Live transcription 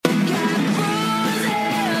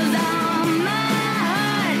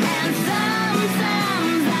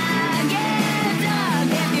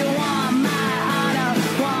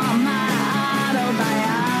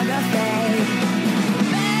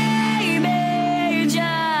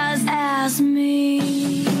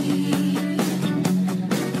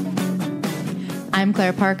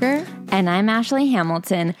Claire Parker. And I'm Ashley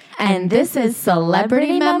Hamilton. And this is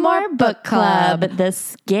Celebrity Memoir Book Club, the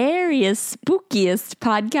scariest, spookiest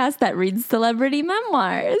podcast that reads celebrity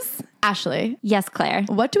memoirs. Ashley. Yes, Claire.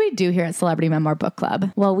 What do we do here at Celebrity Memoir Book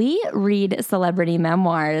Club? Well, we read celebrity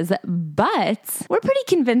memoirs, but we're pretty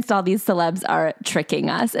convinced all these celebs are tricking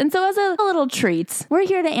us. And so as a little treat, we're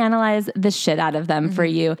here to analyze the shit out of them for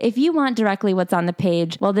you. If you want directly what's on the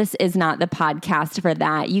page, well, this is not the podcast for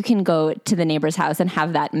that. You can go to the neighbor's house and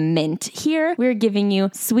have that mint. Here, we're giving you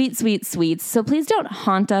sweet, sweet sweets. So please don't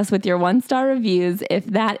haunt us with your 1-star reviews if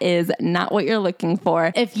that is not what you're looking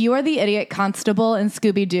for. If you are the idiot constable in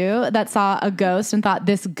Scooby-Doo that saw a ghost and thought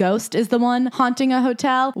this ghost is the one haunting a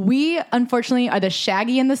hotel, we unfortunately are the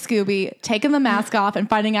Shaggy and the Scooby taking the mask off and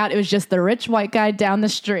finding out it was just the rich white guy down the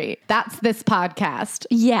street. That's this podcast.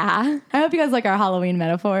 Yeah. I hope you guys like our Halloween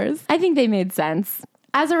metaphors. I think they made sense.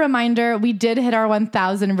 As a reminder, we did hit our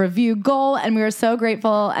 1,000 review goal, and we are so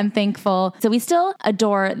grateful and thankful. So we still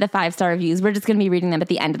adore the 5-star reviews. We're just going to be reading them at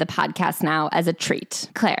the end of the podcast now as a treat.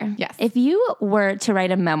 Claire, yes. If you were to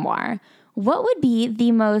write a memoir, what would be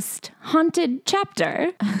the most haunted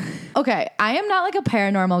chapter? Okay, I am not like a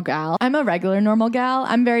paranormal gal. I'm a regular normal gal.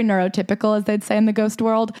 I'm very neurotypical, as they'd say in the ghost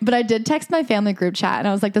world. But I did text my family group chat and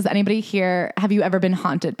I was like, does anybody here, have you ever been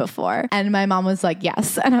haunted before? And my mom was like,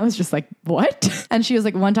 yes. And I was just like, what? And she was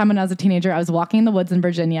like, one time when I was a teenager, I was walking in the woods in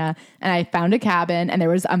Virginia and I found a cabin and there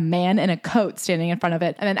was a man in a coat standing in front of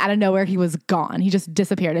it. And then out of nowhere, he was gone. He just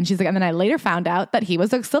disappeared. And she's like, and then I later found out that he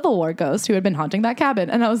was a Civil War ghost who had been haunting that cabin.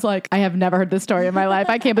 And I was like, I have never heard this story in my life.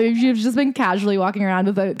 I can't believe you've just been casually walking around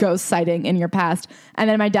with a ghost sighting in your past. And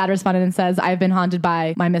then my dad responded and says, I've been haunted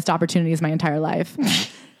by my missed opportunities my entire life.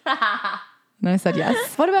 And I said,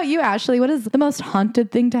 yes. What about you, Ashley? What is the most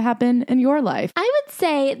haunted thing to happen in your life? I would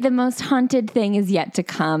say the most haunted thing is yet to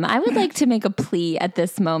come. I would like to make a plea at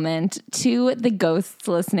this moment to the ghosts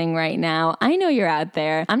listening right now. I know you're out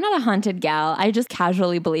there. I'm not a haunted gal. I just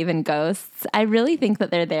casually believe in ghosts. I really think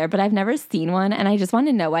that they're there, but I've never seen one. And I just want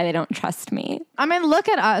to know why they don't trust me. I mean, look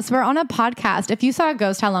at us. We're on a podcast. If you saw a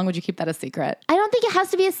ghost, how long would you keep that a secret? I don't think it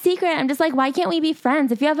has to be a secret. I'm just like, why can't we be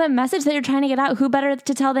friends? If you have a message that you're trying to get out, who better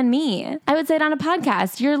to tell than me? I would say it on a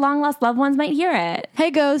podcast. Your long lost loved ones might hear it.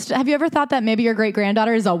 Hey, ghost, have you ever thought that maybe your great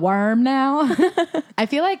granddaughter is a worm now? I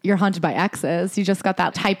feel like you're haunted by exes. You just got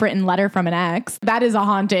that typewritten letter from an ex. That is a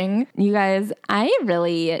haunting. You guys, I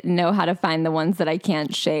really know how to find the ones that I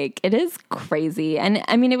can't shake. It is crazy. And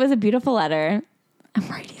I mean, it was a beautiful letter. I'm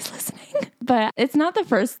worried he's listening. But it's not the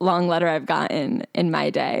first long letter I've gotten in my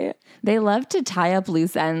day. They love to tie up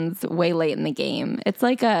loose ends way late in the game. It's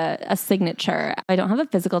like a signature. I don't have a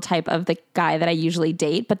physical type of the guy that I usually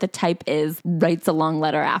date, but the type is writes a long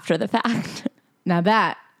letter after the fact. Now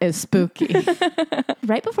that is spooky.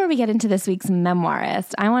 Right before we get into this week's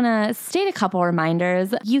memoirist, I want to state a couple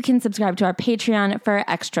reminders. You can subscribe to our Patreon for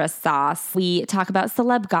extra sauce. We talk about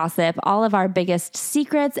celeb gossip, all of our biggest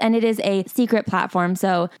secrets, and it is a secret platform,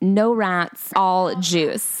 so no rats, all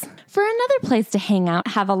juice. For another place to hang out,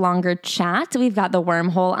 have a longer chat, we've got the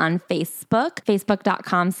Wormhole on Facebook,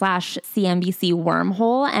 facebook.com/CNBC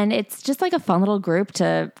Wormhole. And it's just like a fun little group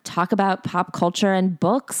to talk about pop culture and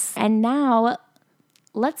books. And now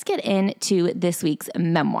let's get into this week's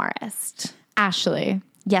memoirist. Ashley.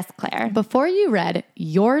 Yes, Claire. Before you read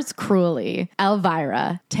Yours Cruelly,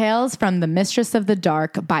 Elvira, Tales from the Mistress of the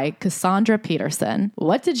Dark by Cassandra Peterson,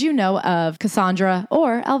 what did you know of Cassandra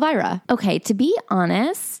or Elvira? Okay, to be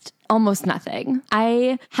honest, almost nothing.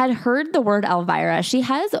 I had heard the word Elvira. She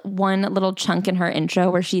has one little chunk in her intro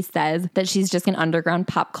where she says that she's just an underground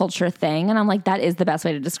pop culture thing. And I'm like, that is the best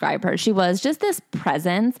way to describe her. She was just this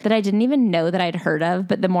presence that I didn't even know that I'd heard of.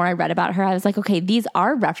 But the more I read about her, I was like, okay, these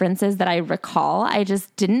are references that I recall. I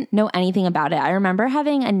just didn't know anything about it. I remember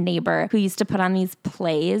having a neighbor who used to put on these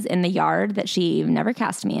plays in the yard that she never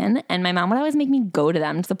cast me in. And my mom would always make me go to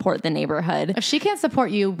them to support the neighborhood. If she can't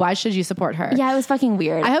support you, why should you support her? Yeah, it was fucking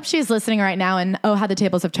weird. I hope she's listening right now and oh, how the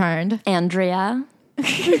tables have turned. Andrea.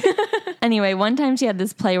 Anyway, one time she had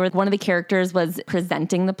this play where one of the characters was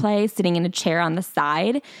presenting the play, sitting in a chair on the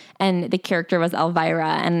side, and the character was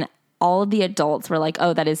Elvira, and all of the adults were like,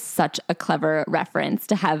 oh, that is such a clever reference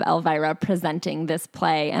to have Elvira presenting this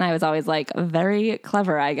play. And I was always like, very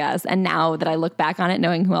clever, I guess. And now that I look back on it,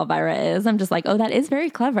 knowing who Elvira is, I'm just like, oh, that is very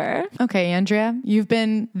clever. Okay, Andrea, you've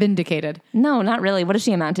been vindicated. No, not really. What has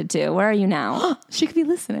she amounted to? Where are you now? She could be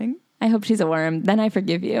listening. I hope she's a worm. Then I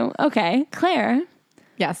forgive you. Okay. Claire.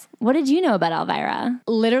 Yes. What did you know about Elvira?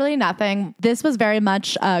 Literally nothing. This was very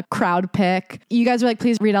much a crowd pick. You guys were like,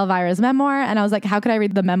 please read Elvira's memoir. And I was like, how could I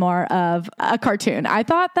read the memoir of a cartoon? I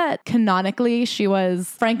thought that canonically she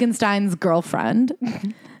was Frankenstein's girlfriend.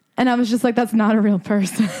 And I was just like, that's not a real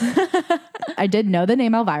person. I did know the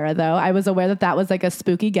name Elvira, though. I was aware that was like a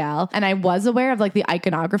spooky gal. And I was aware of like the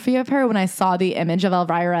iconography of her when I saw the image of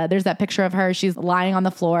Elvira. There's that picture of her. She's lying on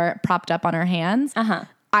the floor, propped up on her hands.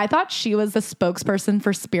 I thought she was the spokesperson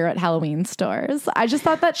for Spirit Halloween stores. I just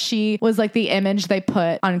thought that she was like the image they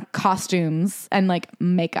put on costumes and like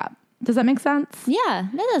makeup. Does that make sense? Yeah,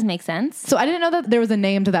 that does make sense. So I didn't know that there was a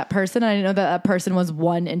name to that person. I didn't know that that person was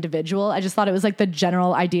one individual. I just thought it was like the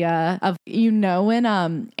general idea of, when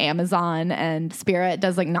Amazon and Spirit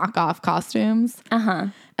does like knockoff costumes.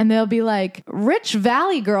 And they'll be like, rich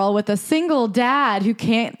valley girl with a single dad who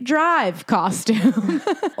can't drive costume.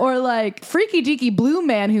 Or like freaky deaky blue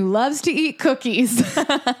man who loves to eat cookies.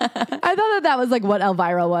 I thought that was like what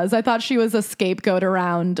Elvira was. I thought she was a scapegoat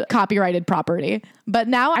around copyrighted property. But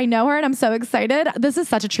now I know her and I'm so excited. This is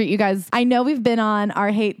such a treat, you guys. I know we've been on our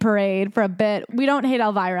hate parade for a bit. We don't hate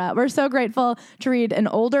Elvira. We're so grateful to read an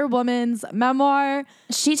older woman's memoir.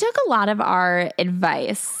 She took a lot of our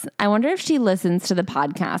advice. I wonder if she listens to the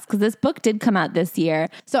podcast, because this book did come out this year.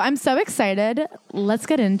 So I'm so excited. Let's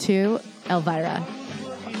get into Elvira.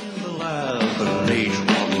 In the lab late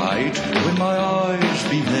one night, when my eyes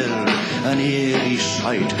beheld an eerie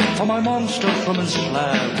sight, for my monster from his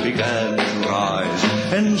slab began to rise,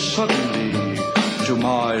 and suddenly, to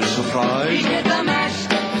my surprise, He did the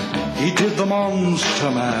mash. he did the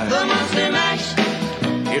monster mash. The monster mash.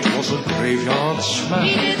 It was a graveyard He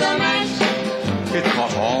smash. did the mash. It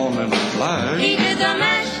caught on in a flash. He did the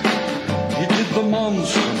mash. He did the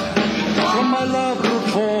monster mash. From my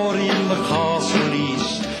laboratory in the castle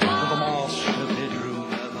east to the master bedroom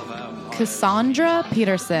where the vampire... Cassandra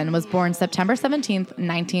Peterson was born September 17th,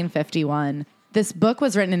 1951. This book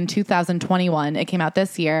was written in 2021. It came out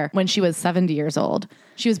this year when she was 70 years old.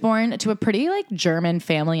 She was born to a pretty German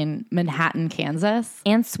family in Manhattan, Kansas.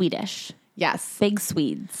 And Swedish. Yes. Big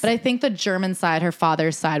Swedes. But I think the German side, her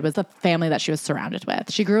father's side, was the family that she was surrounded with.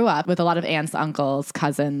 She grew up with a lot of aunts, uncles,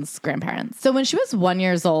 cousins, grandparents. So when she was 1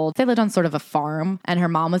 year old, they lived on sort of a farm, and her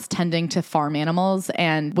mom was tending to farm animals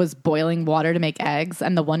and was boiling water to make eggs.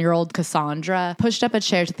 And the 1 year old Cassandra pushed up a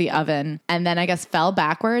chair to the oven and then I guess fell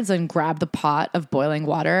backwards and grabbed the pot of boiling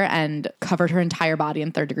water and covered her entire body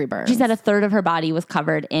in 3rd-degree burns. She said a third of her body was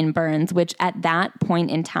covered in burns, which at that point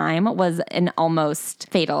in time was an almost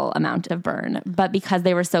fatal amount of burn. But because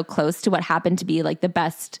they were so close to what happened to be the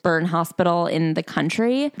best burn hospital in the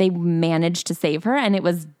country, they managed to save her, and it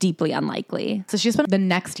was deeply unlikely. So she spent the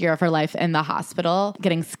next year of her life in the hospital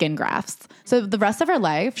getting skin grafts. So the rest of her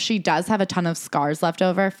life, she does have a ton of scars left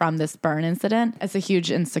over from this burn incident. It's a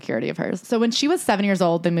huge insecurity of hers. So when she was 7 years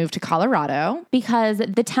old, they moved to Colorado. Because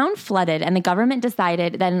the town flooded, and the government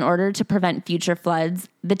decided that in order to prevent future floods,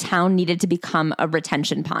 the town needed to become a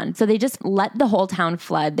retention pond. So they just let the whole town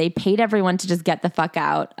flood. They paid everyone to just get the fuck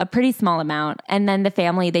out, a pretty small amount. And then the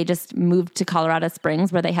family, they just moved to Colorado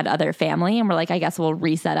Springs where they had other family, and were like, I guess we'll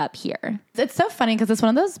reset up here. It's so funny because it's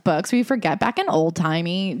one of those books where you forget back in old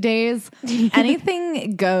timey days,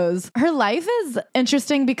 anything goes. Her life is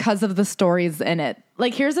interesting because of the stories in it.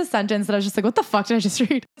 Here's a sentence that I was just like, what the fuck did I just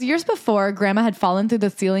read? Years before, Grandma had fallen through the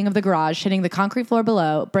ceiling of the garage, hitting the concrete floor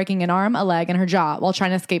below, breaking an arm, a leg, and her jaw while trying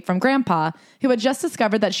to escape from Grandpa, who had just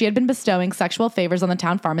discovered that she had been bestowing sexual favors on the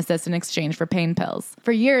town pharmacist in exchange for pain pills.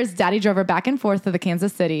 For years, Daddy drove her back and forth to the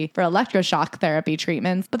Kansas City for electroshock therapy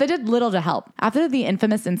treatments, but they did little to help. After the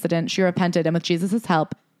infamous incident, she repented and with Jesus'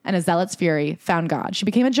 help, and a zealot's fury, found God. She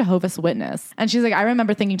became a Jehovah's Witness. And she's like, I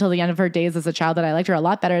remember thinking till the end of her days as a child that I liked her a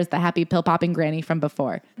lot better as the happy pill-popping granny from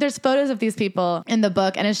before. There's photos of these people in the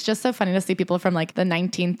book, and it's just so funny to see people from the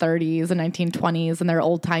 1930s and 1920s and their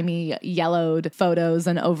old-timey yellowed photos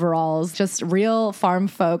and overalls, just real farm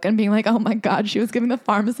folk, and being like, oh my God, she was giving the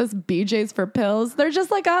pharmacist BJs for pills. They're just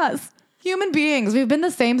like us. Human beings. We've been the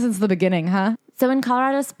same since the beginning, huh? So in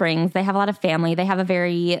Colorado Springs, they have a lot of family. They have a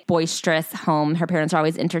very boisterous home. Her parents are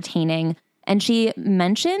always entertaining. And she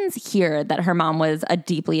mentions here that her mom was a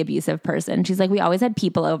deeply abusive person. She's like, we always had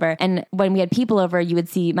people over. And when we had people over, you would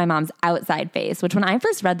see my mom's outside face, which when I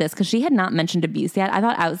first read this, because she had not mentioned abuse yet, I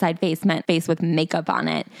thought outside face meant face with makeup on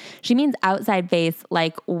it. She means outside face,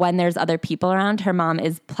 like when there's other people around, her mom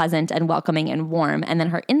is pleasant and welcoming and warm. And then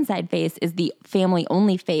her inside face is the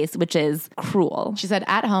family-only face, which is cruel. She said,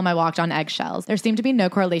 at home, I walked on eggshells. There seemed to be no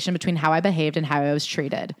correlation between how I behaved and how I was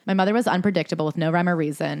treated. My mother was unpredictable with no rhyme or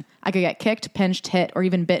reason. I could get kicked, pinched, hit, or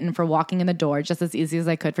even bitten for walking in the door just as easy as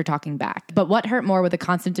I could for talking back. But what hurt more were the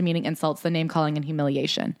constant demeaning insults, the name-calling, and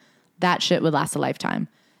humiliation. That shit would last a lifetime.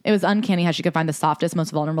 It was uncanny how she could find the softest, most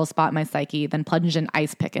vulnerable spot in my psyche, then plunge an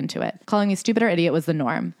ice pick into it. Calling me stupid or idiot was the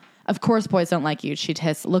norm. Of course boys don't like you, she'd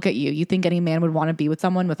hiss. Look at you. You think any man would want to be with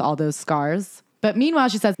someone with all those scars? But meanwhile,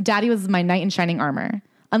 she says, Daddy was my knight in shining armor.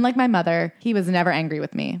 Unlike my mother, he was never angry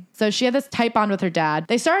with me. So she had this tight bond with her dad.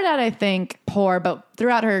 They started out, I think, poor, but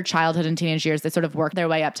throughout her childhood and teenage years, they sort of worked their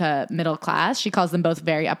way up to middle class. She calls them both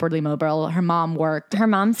very upwardly mobile. Her mom worked. Her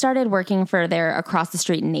mom started working for their across the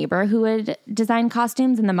street neighbor who would design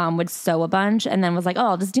costumes, and the mom would sew a bunch and then was like, oh,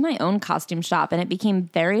 I'll just do my own costume shop. And it became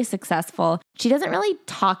very successful. She doesn't really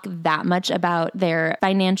talk that much about their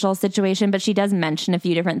financial situation, but she does mention a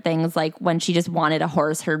few different things, like when she just wanted a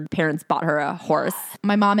horse, her parents bought her a horse.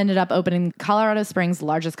 My mom ended up opening Colorado Springs'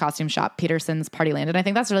 largest costume shop, Peterson's Partyland. And I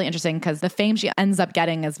think that's really interesting because the fame she ends up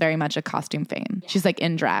getting is very much a costume fame. She's like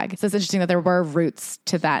in drag. So it's interesting that there were roots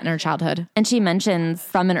to that in her childhood. And she mentions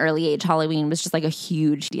from an early age, Halloween was just like a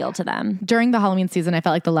huge deal to them. During the Halloween season, I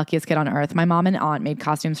felt like the luckiest kid on earth. My mom and aunt made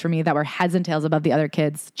costumes for me that were heads and tails above the other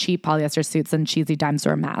kids, cheap polyester suits and cheesy dime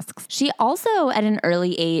store masks. She also, at an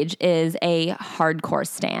early age, is a hardcore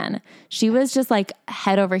stan. She was just like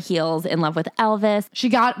head over heels in love with Elvis. She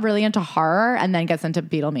got really into horror and then gets into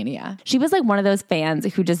Beatlemania. She was like one of those fans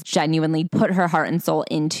who just genuinely put her heart and soul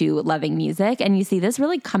into loving music. And you see this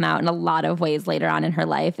really come out in a lot of ways later on in her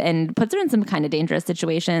life and puts her in some kind of dangerous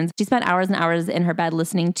situations. She spent hours and hours in her bed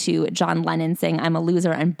listening to John Lennon sing I'm a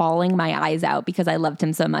Loser and bawling my eyes out because I loved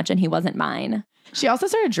him so much and he wasn't mine. She also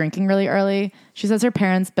started drinking really early. She says her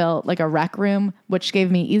parents built like a rec room, which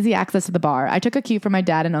gave me easy access to the bar. I took a cue from my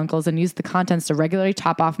dad and uncles and used the contents to regularly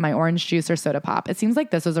top off my orange juice or soda pop. It seems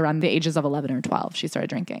like this was around the ages of 11 or 12 she started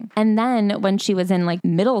drinking. And then when she was in like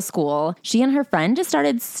middle school, she and her friend just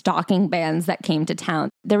started stalking bands that came to town.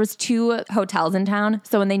 There was 2 hotels in town.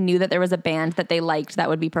 So when they knew that there was a band that they liked that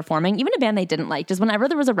would be performing, even a band they didn't like, just whenever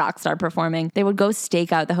there was a rock star performing, they would go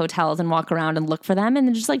stake out the hotels and walk around and look for them and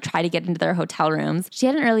then just like try to get into their hotel rooms. She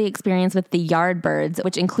had an early experience with the Yardbirds,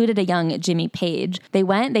 which included a young Jimmy Page. They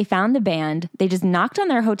went, they found the band, they just knocked on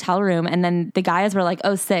their hotel room, and then the guys were like,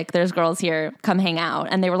 oh, sick, there's girls here, come hang out.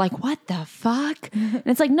 And they were like, what the fuck? And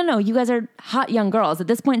it's like, no, you guys are hot young girls. At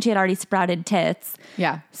this point, she had already sprouted tits.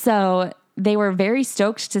 Yeah. So they were very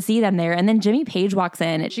stoked to see them there. And then Jimmy Page walks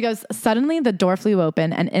in. She goes, suddenly the door flew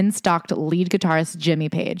open and in stalked lead guitarist Jimmy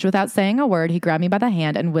Page. Without saying a word, he grabbed me by the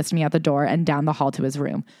hand and whisked me out the door and down the hall to his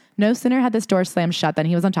room. No sooner had this door slammed shut than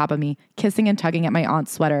he was on top of me, kissing and tugging at my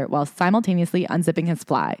aunt's sweater while simultaneously unzipping his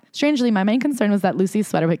fly. Strangely, my main concern was that Lucy's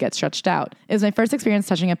sweater would get stretched out. It was my first experience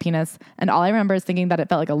touching a penis, and all I remember is thinking that it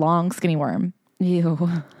felt like a long, skinny worm. Ew.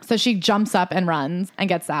 So she jumps up and runs and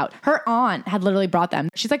gets out. Her aunt had literally brought them.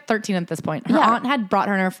 She's like 13 at this point. Her aunt had brought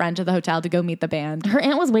her and her friend to the hotel to go meet the band. Her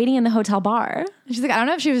aunt was waiting in the hotel bar. She's like, I don't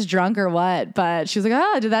know if she was drunk or what, but she was like,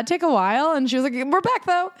 oh, did that take a while? And she was like, we're back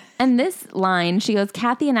though. And this line, she goes,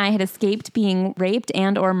 Kathy and I had escaped being raped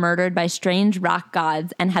and or murdered by strange rock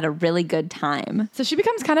gods and had a really good time. So she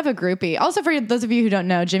becomes kind of a groupie. Also, for those of you who don't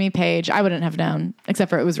know, Jimmy Page, I wouldn't have known, except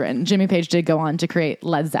for it was written. Jimmy Page did go on to create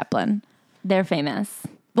Led Zeppelin. They're famous.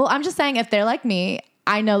 Well, I'm just saying, if they're like me,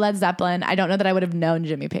 I know Led Zeppelin. I don't know that I would have known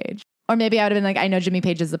Jimmy Page. Or maybe I would have been like, I know Jimmy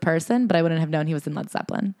Page as a person, but I wouldn't have known he was in Led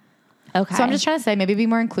Zeppelin. Okay. So I'm just trying to say, maybe be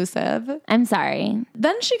more inclusive. I'm sorry.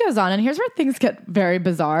 Then she goes on, and here's where things get very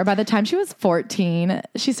bizarre. By the time she was 14,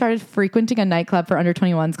 she started frequenting a nightclub for under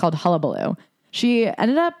 21s called Hullabaloo. She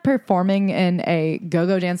ended up performing in a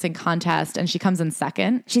go-go dancing contest, and she comes in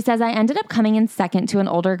second. She says, I ended up coming in second to an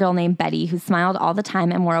older girl named Betty who smiled all the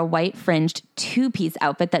time and wore a white fringed 2-piece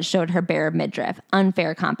outfit that showed her bare midriff.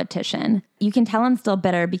 Unfair competition. You can tell I'm still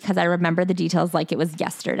bitter because I remember the details like it was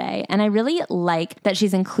yesterday. And I really like that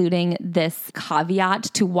she's including this caveat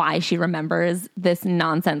to why she remembers this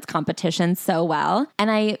nonsense competition so well. And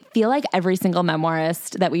I feel like every single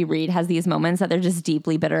memoirist that we read has these moments that they're just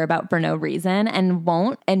deeply bitter about for no reason and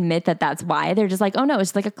won't admit that that's why. They're just like, oh no,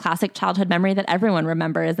 it's like a classic childhood memory that everyone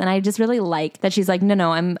remembers. And I just really like that she's like,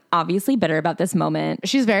 no, I'm obviously bitter about this moment.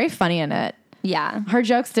 She's very funny in it. Yeah. Her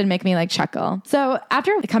jokes did make me like chuckle. So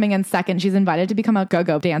after coming in second, she's invited to become a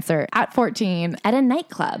go-go dancer at 14 at a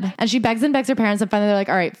nightclub. And she begs and begs her parents, and finally they're like,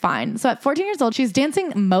 all right, fine. So at 14 years old, she's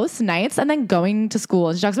dancing most nights and then going to school.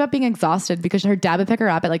 And she talks about being exhausted because her dad would pick her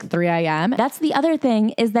up at like 3 a.m. That's the other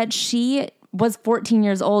thing, is that she was 14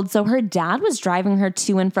 years old. So her dad was driving her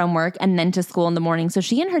to and from work and then to school in the morning. So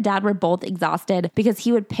she and her dad were both exhausted because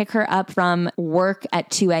he would pick her up from work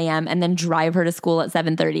at 2 a.m. and then drive her to school at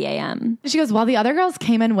 7:30 a.m. She goes, while the other girls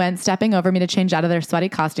came and went, stepping over me to change out of their sweaty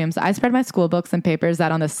costumes, I spread my school books and papers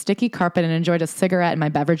out on the sticky carpet and enjoyed a cigarette and my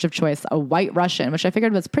beverage of choice, a White Russian, which I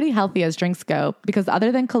figured was pretty healthy as drinks go because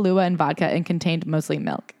other than Kahlua and vodka, it contained mostly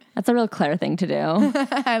milk. That's a real Claire thing to do.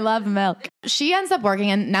 I love milk. She ends up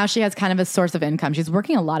working, and now she has kind of a source of income. She's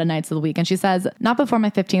working a lot of nights of the week. And she says, not before my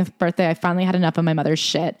 15th birthday, I finally had enough of my mother's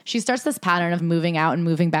shit. She starts this pattern of moving out and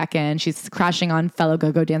moving back in. She's crashing on fellow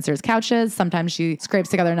go-go dancers' couches. Sometimes she scrapes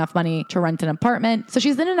together enough money to rent an apartment. So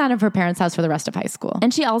she's in and out of her parents' house for the rest of high school.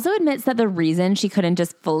 And she also admits that the reason she couldn't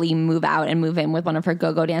just fully move out and move in with one of her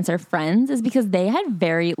go-go dancer friends is because they had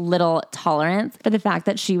very little tolerance for the fact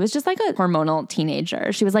that she was just like a hormonal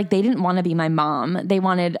teenager. She was like, they didn't want to be my mom. They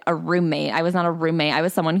wanted a roommate. I was not a roommate. I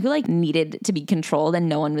was someone who like needed to be controlled, and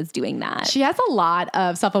no one was doing that. She has a lot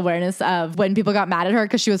of self-awareness of when people got mad at her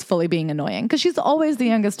because she was fully being annoying, because she's always the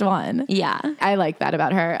youngest one. Yeah. I like that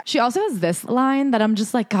about her. She also has this line that I'm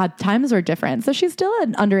just like, God, times were different. So she's still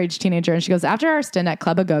an underage teenager, and she goes, after our stint at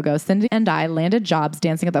Club A Go-Go, Cindy and I landed jobs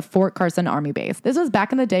dancing at the Fort Carson Army base. This was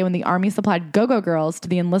back in the day when the Army supplied go-go girls to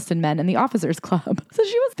the enlisted men in the officers club. So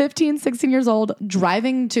she was 15, 16 years old,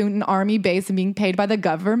 driving to an Army base and being paid by the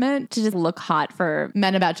government To just look hot for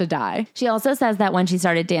men about to die. She also says that when she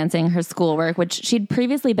started dancing, her schoolwork, which she'd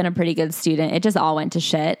previously been a pretty good student, it just all went to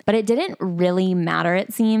shit. But it didn't really matter,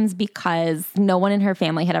 it seems, because no one in her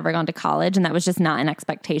family had ever gone to college, and that was just not an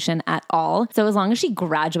expectation at all. So as long as she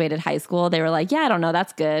graduated high school, they were like, yeah, I don't know,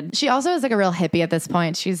 that's good. She also is like a real hippie at this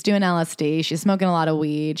point. She's doing LSD. She's smoking a lot of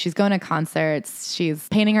weed. She's going to concerts. She's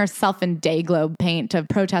painting herself in day globe paint to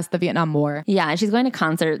protest the Vietnam War. Yeah, she's going to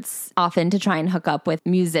concerts often to try and hook up with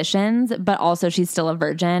musicians, but also she's still a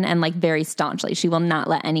virgin, and like very staunchly, she will not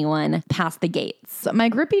let anyone pass the gates. So my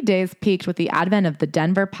groupie days peaked with the advent of the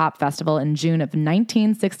Denver Pop Festival in June of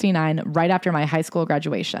 1969, right after my high school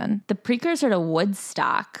graduation. The precursor to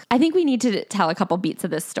Woodstock. I think we need to tell a couple beats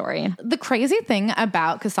of this story. The crazy thing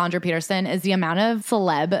about Cassandra Peterson is the amount of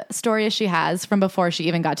celeb stories she has from before she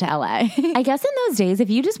even got to LA. I guess in those days, if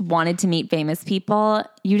you just wanted to meet famous people,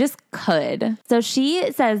 you just could. So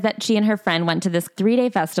she says that she and her friend went to this 3-day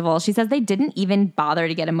festival. She says they didn't even bother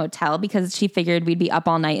to get a motel because she figured we'd be up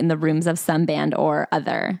all night in the rooms of some band or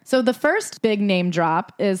other. So the first big name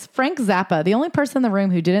drop is Frank Zappa, the only person in the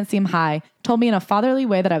room who didn't seem high, told me in a fatherly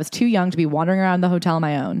way that I was too young to be wandering around the hotel on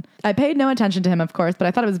my own. I paid no attention to him, of course, but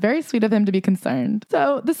I thought it was very sweet of him to be concerned.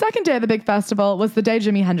 So the second day of the big festival was the day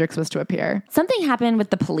Jimi Hendrix was to appear. Something happened with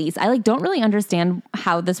the police. I don't really understand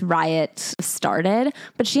how this riot started,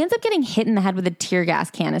 but she ends up getting hit in the head with a tear gas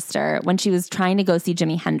canister when she was trying to go see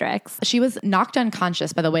Jimi Hendrix. She was knocked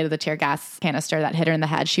unconscious by the weight of the tear gas canister that hit her in the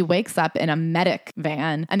head. She wakes up in a medic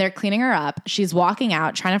van and they're cleaning her up. She's walking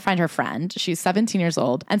out trying to find her friend. She's 17 years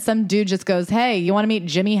old. And some dude just goes, hey, you want to meet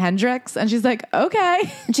Jimi Hendrix? And she's like,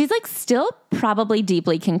 okay. And she's still probably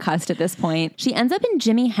deeply concussed at this point. She ends up in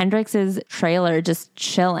Jimi Hendrix's trailer just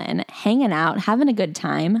chilling, hanging out, having a good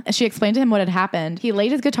time. She explained to him what had happened. He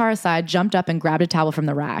laid his guitar aside, jumped up, and grabbed a towel from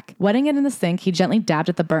the rack. Wetting it in the sink, he gently dabbed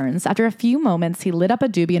at the burns. After a few moments, he lit up a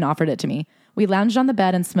doobie and offered it to me. We lounged on the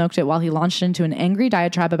bed and smoked it while he launched into an angry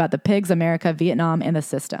diatribe about the pigs, America, Vietnam, and the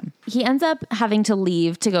system. He ends up having to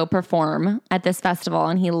leave to go perform at this festival,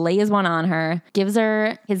 and he lays one on her, gives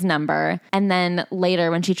her his number, and then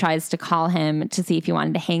later when she tries to call him to see if he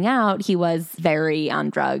wanted to hang out, he was very on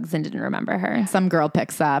drugs and didn't remember her. Some girl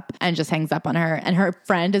picks up and just hangs up on her, and her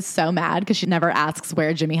friend is so mad because she never asks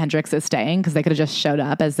where Jimi Hendrix is staying because they could have just showed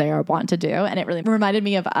up as they are wont to do, and it really reminded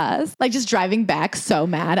me of us. Just driving back so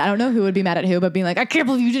mad. I don't know who would be mad at who, but being like, I can't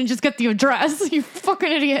believe you didn't just get the address, you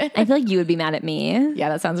fucking idiot. I feel like you would be mad at me. Yeah,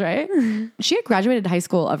 that sounds right. She had graduated high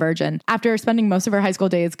school a virgin. After spending most of her high school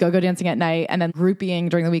days go-go dancing at night and then groupieing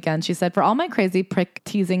during the weekend, she said, for all my crazy prick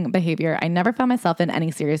teasing behavior, I never found myself in any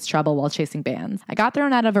serious trouble while chasing bands. I got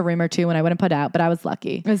thrown out of a room or two when I wouldn't put out, but I was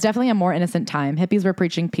lucky. It was definitely a more innocent time. Hippies were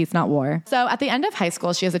preaching peace, not war. So at the end of high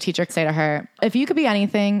school, she has a teacher say to her, if you could be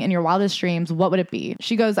anything in your wildest dreams, what would it be?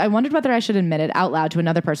 She goes, I wondered whether I should admit it out loud to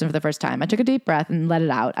another person for the first time. I took a deep breath and let it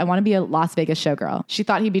out. I want to be a Las Vegas showgirl. She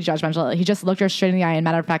thought he'd be judgmental. He just looked her straight in the eye and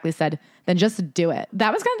matter-of-factly said, then just do it.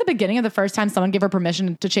 That was kind of the beginning of the first time someone gave her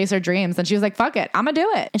permission to chase her dreams. And she was like, fuck it, I'm gonna do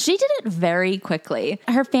it. And she did it very quickly.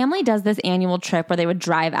 Her family does this annual trip where they would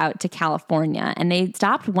drive out to California, and they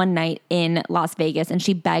stopped one night in Las Vegas, and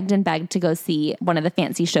she begged and begged to go see one of the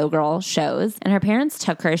fancy showgirl shows. And her parents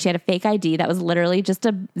took her. She had a fake ID that was literally just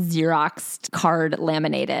a Xeroxed card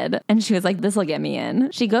laminated. And she was like, this will get me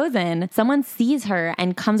in. She goes in, someone sees her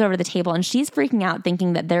and comes over to the table, and she's freaking out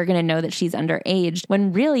thinking that they're gonna know that she's underage,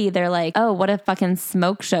 when really they're like, oh, what a fucking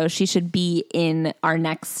smoke show. She should be in our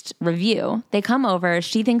next review. They come over.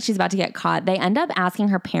 She thinks she's about to get caught. They end up asking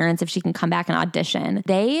her parents if she can can come back and audition.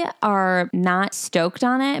 They are not stoked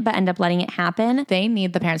on it, but end up letting it happen. They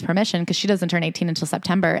need the parents' permission because she doesn't turn 18 until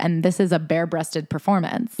September, and this is a bare-breasted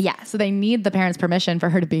performance. Yeah. So they need the parents' permission for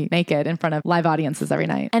her to be naked in front of live audiences every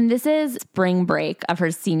night. And this is spring break of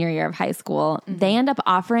her senior year of high school. They end up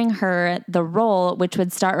offering her the role, which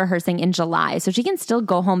would start rehearsing in July. So she can still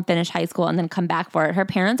go home, finish high school, and then come back for it. Her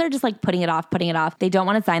parents are just like putting it off. They don't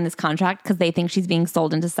want to sign this contract because they think she's being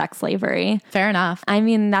sold into sex slavery. Fair enough. I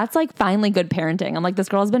mean, that's like finally good parenting. I'm like, this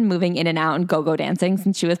girl's been moving in and out and go-go dancing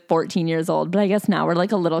since she was 14 years old. But I guess now we're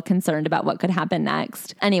like a little concerned about what could happen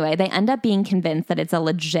next. Anyway, they end up being convinced that it's a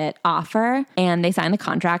legit offer and they sign the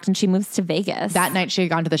contract and she moves to Vegas. That night she had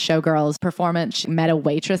gone to the Showgirls performance. She met a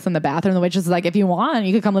waitress in the bathroom. The waitress was like, if you want,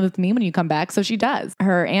 you could come live with me when you come back. So she does.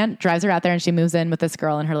 Her aunt drives her out there and she moves in with this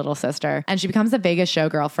girl and her little sister. And she becomes a Vegas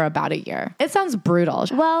showgirl for about a year. It sounds brutal.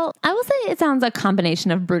 Well, I will say it sounds a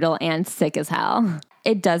combination of brutal and sick as hell.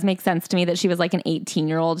 It does make sense to me that she was like an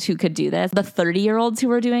 18-year-old who could do this. The 30-year-olds who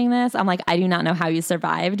were doing this, I'm like, I do not know how you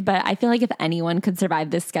survived, but I feel like if anyone could survive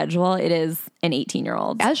this schedule, it is an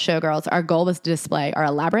 18-year-old. As showgirls, our goal was to display our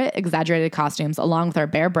elaborate, exaggerated costumes along with our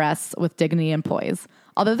bare breasts with dignity and poise.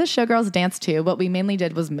 Although the showgirls danced too, what we mainly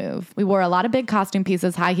did was move. We wore a lot of big costume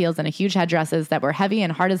pieces, high heels, and huge headdresses that were heavy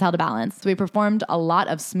and hard as hell to balance. So we performed a lot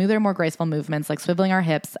of smoother, more graceful movements like swiveling our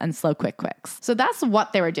hips and slow quick quicks. So that's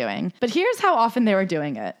what they were doing. But here's how often they were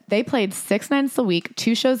doing it. They played 6 nights a week,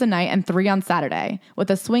 2 shows a night, and 3 on Saturday,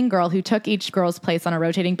 with a swing girl who took each girl's place on a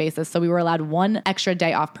rotating basis, so we were allowed 1 extra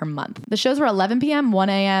day off per month. The shows were 11 p.m., 1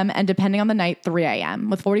 a.m., and depending on the night, 3 a.m.,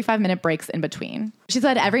 with 45-minute breaks in between. She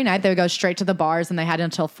said every night they would go straight to the bars and they had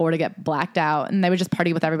until 4 to get blacked out, and they would just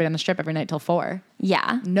party with everybody on the strip every night till 4.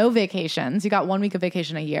 Yeah. No vacations. You got 1 week of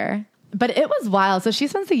vacation a year. But it was wild. So she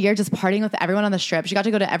spends the year just partying with everyone on the strip. She got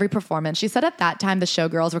to go to every performance. She said at that time the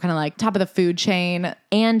showgirls were kind of like top of the food chain.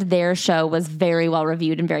 And their show was very well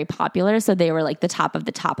reviewed and very popular. So they were like the top of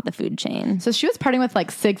the food chain. So she was partying with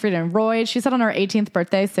like Siegfried and Roy. She said on her 18th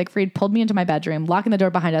birthday, Siegfried pulled me into my bedroom, locking the door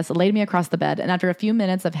behind us, laid me across the bed, and after a few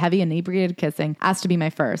minutes of heavy inebriated kissing, asked to be my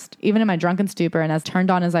first. Even in my drunken stupor and as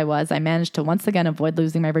turned on as I was, I managed to once again avoid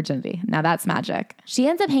losing my virginity. Now that's magic. She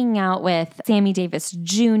ends up hanging out with Sammy Davis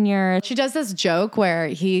Jr. She does this joke where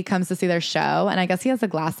he comes to see their show, and I guess he has a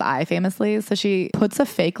glass eye famously. So she puts a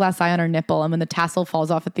fake glass eye on her nipple, and when the tassel falls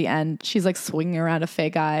off at the end, she's like swinging around a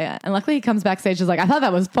fake eye. And luckily he comes backstage, she's like, I thought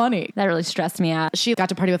that was funny. That really stressed me out. She got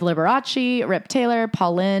to party with Liberace, Rip Taylor,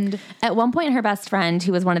 Paul Lynde. At one point, her best friend,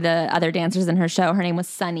 who was one of the other dancers in her show, her name was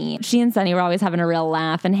Sunny. She and Sunny were always having a real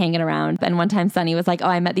laugh and hanging around. And one time Sunny was like, oh,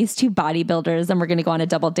 I met these 2 bodybuilders and we're going to go on a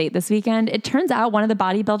double date this weekend. It turns out one of the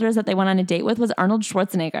bodybuilders that they went on a date with was Arnold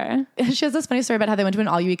Schwarzenegger. She has this funny story about how they went to an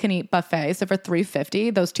all-you-can-eat buffet. So for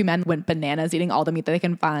 $3.50, those 2 men went bananas eating all the meat that they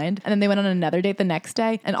can find. And then they went on another date the next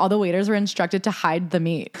day, and all the waiters were instructed to hide the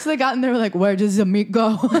meat. So they got in there, were like, where does the meat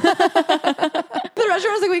go? The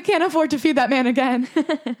restaurant was like, we can't afford to feed that man again.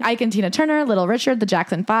 Ike and Tina Turner, Little Richard, the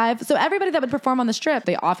Jackson 5. So everybody that would perform on the strip,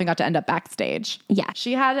 they often got to end up backstage. Yeah.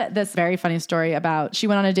 She had this very funny story about, she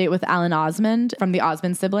went on a date with Alan Osmond from the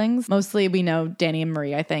Osmond siblings. Mostly we know Danny and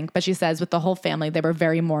Marie, I think. But she says with the whole family, they were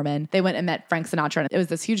very Mormon. They went and met Frank Sinatra. And it was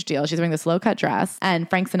this huge deal. She's wearing this low-cut dress. And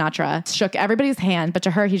Frank Sinatra shook everybody's hand. But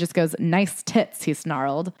to her, he just goes, nice tits, he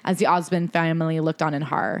snarled, as the Osmond family looked on in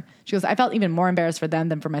horror. She goes, I felt even more embarrassed for them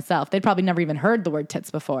than for myself. They'd probably never even heard the word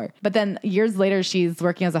tits before. But then years later, she's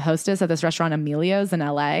working as a hostess at this restaurant Emilio's in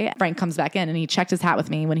LA. Frank comes back in and he checked his hat with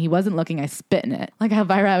me. When he wasn't looking, I spit in it. Like how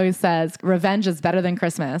Elvira always says, revenge is better than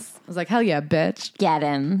Christmas. I was like, hell yeah, bitch. Get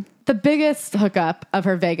him. The biggest hookup of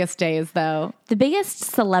her Vegas days, though. The biggest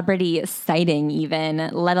celebrity sighting even,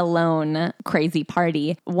 let alone crazy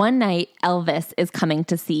party. One night, Elvis is coming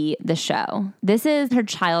to see the show. This is her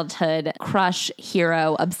childhood crush,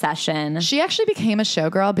 hero, obsession. She actually became a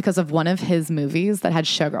showgirl because of one of his movies that had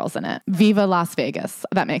showgirls in it. Viva Las Vegas.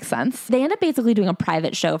 That makes sense. They end up basically doing a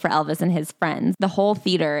private show for Elvis and his friends. The whole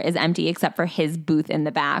theater is empty except for his booth in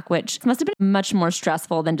the back, which must have been much more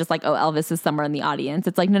stressful than just like, oh, Elvis is somewhere in the audience.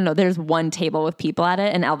 It's like, no, there's one table with people at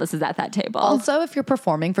it and Elvis is at that table. Also, if you're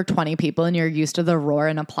performing for 20 people and you're used to the roar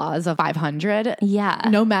and applause of 500, yeah,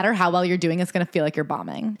 no matter how well you're doing, it's going to feel like you're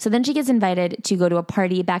bombing. So then she gets invited to go to a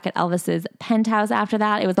party back at Elvis's penthouse after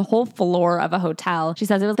that. It was the whole floor of a hotel. She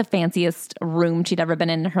says it was the fanciest room she'd ever been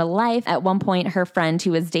in her life. At one point, her friend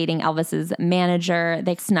who was dating Elvis's manager,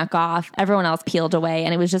 they snuck off. Everyone else peeled away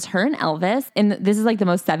and it was just her and Elvis. And this is like the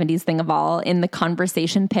most 70s thing of all, in the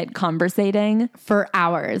conversation pit conversating. For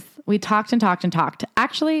hours. We talked and talked and talked.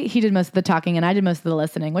 Actually, he did most of the talking and I did most of the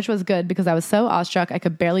listening, which was good because I was so awestruck I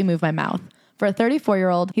could barely move my mouth. For a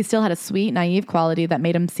 34-year-old, he still had a sweet, naive quality that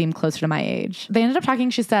made him seem closer to my age. They ended up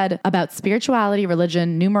talking, she said, about spirituality,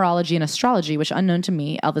 religion, numerology, and astrology, which unknown to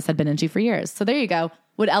me, Elvis had been into for years. So there you go.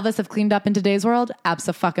 Would Elvis have cleaned up in today's world?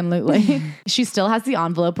 Abso-fucking-lutely. She still has the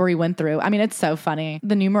envelope where he went through. I mean, it's so funny.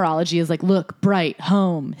 The numerology is like, look, bright,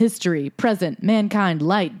 home, history, present, mankind,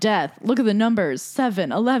 light, death. Look at the numbers,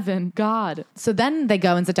 7, 11, God. So then they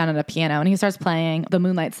go and sit down at a piano and he starts playing the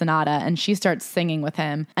Moonlight Sonata and she starts singing with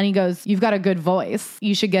him. And he goes, you've got a good voice.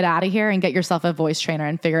 You should get out of here and get yourself a voice trainer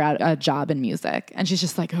and figure out a job in music. And she's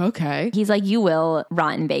just like, okay. He's like, you will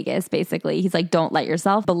rot in Vegas, basically. He's like, don't let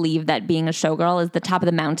yourself believe that being a showgirl is the top of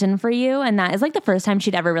the mountain for you. And that is like the first time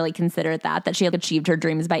she'd ever really considered that she had achieved her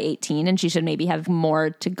dreams by 18 and she should maybe have more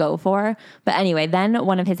to go for. But anyway, then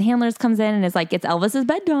one of his handlers comes in and is like, it's Elvis's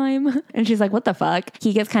bedtime. And she's like, what the fuck?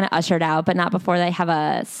 He gets kind of ushered out, but not before they have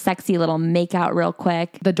a sexy little makeout real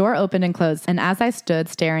quick. The door opened and closed. And as I stood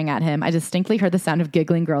staring at him, I distinctly heard the sound of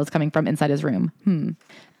giggling girls coming from inside his room.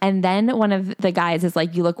 And then one of the guys is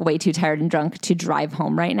like, you look way too tired and drunk to drive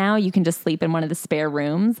home right now. You can just sleep in one of the spare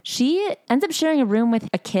rooms. She ends up sharing a room with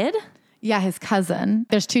a kid. Yeah, his cousin.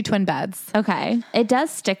 There's 2 twin beds. Okay. It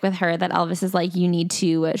does stick with her that Elvis is like, you need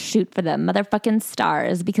to shoot for the motherfucking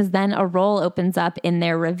stars, because then a role opens up in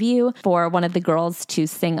their review for one of the girls to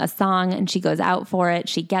sing a song and she goes out for it.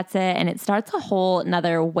 She gets it and it starts a whole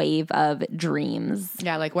another wave of dreams.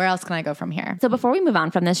 Yeah, like where else can I go from here? So before we move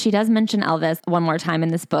on from this, she does mention Elvis one more time in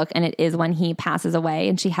this book, and it is when he passes away,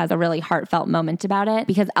 and she has a really heartfelt moment about it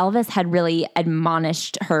because Elvis had really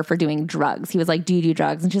admonished her for doing drugs. He was like, do you do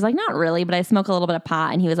drugs? And she's like, not really, but I smoke a little bit of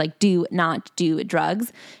pot. And he was like, do not do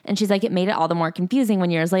drugs. And she's like, it made it all the more confusing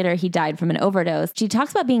when years later he died from an overdose. She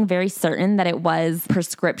talks about being very certain that it was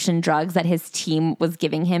prescription drugs that his team was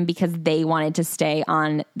giving him because they wanted to stay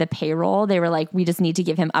on the payroll. They were like, we just need to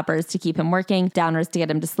give him uppers to keep him working, downers to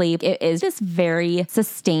get him to sleep. It is this very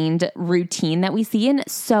sustained routine that we see in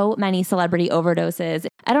so many celebrity overdoses.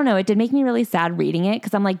 I don't know. It did make me really sad reading it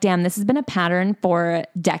because I'm like, damn, this has been a pattern for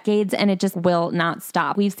decades and it just will not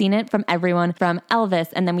stop. We've seen it from everyone from Elvis,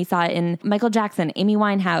 and then we saw it in Michael Jackson, Amy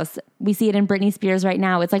Winehouse. We see it in Britney Spears right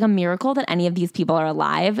now. It's like a miracle that any of these people are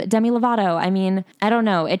alive. Demi Lovato. I mean, I don't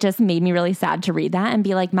know. It just made me really sad to read that and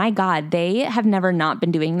be like, my God, they have never not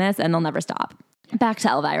been doing this and they'll never stop. Back to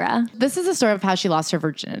Elvira. This is a story of how she lost her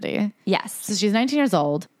virginity. Yes. So she's 19 years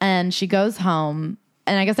old and she goes home.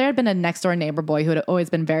 And I guess there had been a next door neighbor boy who had always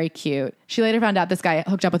been very cute. She later found out this guy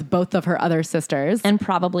hooked up with both of her other sisters. And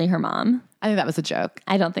probably her mom. I think that was a joke.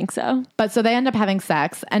 I don't think so. But so they end up having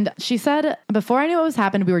sex. And she said, before I knew what was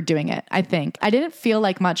happened, we were doing it, I think. I didn't feel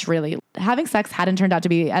like much, really. Having sex hadn't turned out to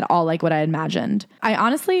be at all like what I imagined. I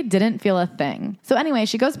honestly didn't feel a thing. So anyway,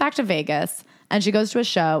 she goes back to Vegas. And she goes to a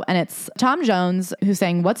show, and it's Tom Jones, who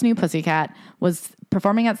sang What's New Pussycat, was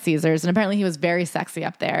performing at Caesars, and apparently he was very sexy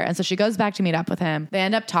up there. And so she goes back to meet up with him. They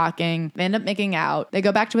end up talking. They end up making out. They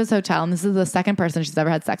go back to his hotel, and this is the second person she's ever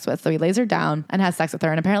had sex with. So he lays her down and has sex with her,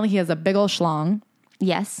 and apparently he has a big old schlong.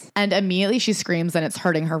 Yes. And immediately she screams and it's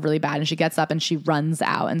hurting her really bad. And she gets up and she runs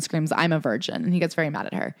out and screams, I'm a virgin. And he gets very mad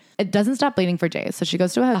at her. It doesn't stop bleeding for days. So she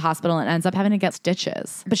goes to a hospital and ends up having to get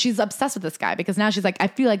stitches. But she's obsessed with this guy because now she's like, I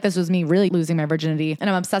feel like this was me really losing my virginity. And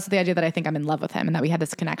I'm obsessed with the idea that I think I'm in love with him and that we had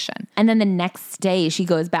this connection. And then the next day she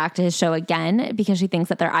goes back to his show again because she thinks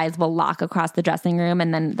that their eyes will lock across the dressing room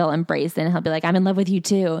and then they'll embrace it and he'll be like, I'm in love with you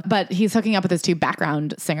too. But he's hooking up with his 2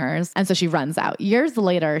 background singers. And so she runs out. Years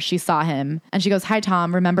later, she saw him and she goes, hi,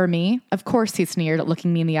 Tom, remember me? Of course, he sneered,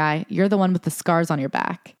 looking me in the eye. You're the one with the scars on your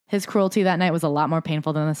back. His cruelty that night was a lot more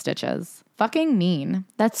painful than the stitches. Fucking mean.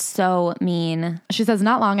 That's so mean. She says,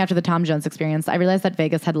 not long after the Tom Jones experience, I realized that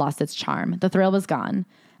Vegas had lost its charm. The thrill was gone.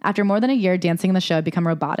 After more than a year, dancing in the show had become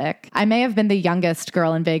robotic. I may have been the youngest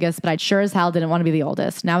girl in Vegas, but I sure as hell didn't want to be the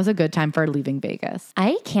oldest. Now is a good time for leaving Vegas.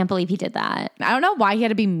 I can't believe he did that. I don't know why he had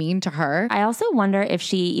to be mean to her. I also wonder if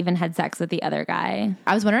she even had sex with the other guy.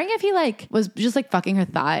 I was wondering if he was just fucking her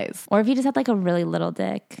thighs. Or if he just had a really little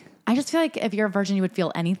dick. I just feel like if you're a virgin, you would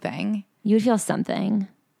feel anything. You would feel something.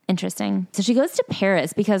 Interesting. So she goes to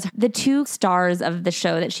Paris because the 2 stars of the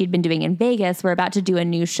show that she'd been doing in Vegas were about to do a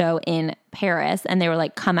new show in Paris, and they were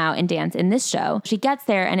like, come out and dance in this show. She gets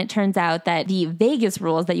there and it turns out that the Vegas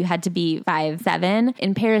rules that you had to be 5'7",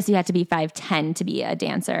 in Paris you had to be 5'10" to be a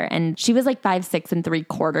dancer, and she was 5'6"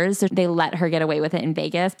 3/4, so they let her get away with it in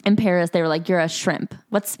Vegas. In Paris they were like, you're a shrimp.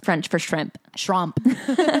 What's French for shrimp? Shrimp.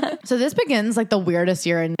 So this begins the weirdest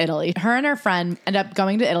year in Italy. Her and her friend end up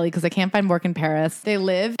going to Italy because they can't find work in Paris. They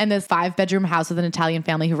live in this 5-bedroom house with an Italian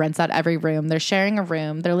family who rents out every room. They're sharing a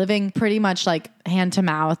room. They're living pretty much hand to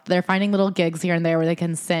mouth. They're finding little little gigs here and there where they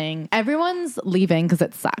can sing. Everyone's leaving because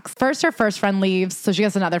it sucks. First, her first friend leaves, so she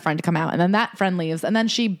gets another friend to come out, and then that friend leaves, and then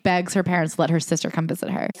she begs her parents to let her sister come visit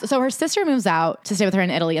her. So her sister moves out to stay with her in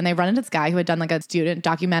Italy, and they run into this guy who had done like a student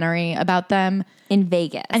documentary about them in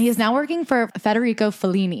Vegas. and he's now working for Federico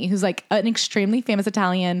Fellini, who's like an extremely famous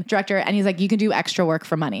Italian director. And he's like, you can do extra work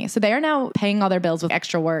for money. So they are now paying all their bills with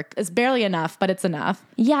extra work. It's barely enough, but it's enough.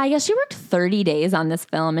 Yeah, I guess she worked 30 days on this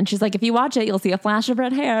film. And she's like, if you watch it, you'll see a flash of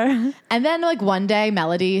red hair. And then like one day,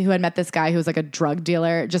 Melody, who had met this guy who was like a drug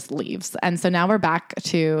dealer, just leaves. And so now we're back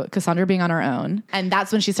to Cassandra being on her own. And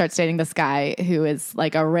that's when she starts dating this guy who is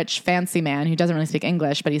like a rich, fancy man who doesn't really speak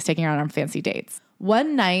English, but he's taking her out on fancy dates.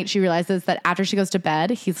 One night, she realizes that after she goes to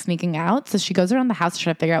bed, he's sneaking out. So she goes around the house to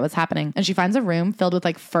try to figure out what's happening. And she finds a room filled with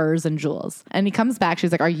like furs and jewels. And he comes back.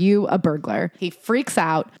 She's like, are you a burglar? He freaks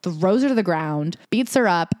out, throws her to the ground, beats her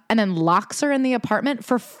up, and then locks her in the apartment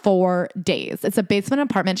for 4 days. It's a basement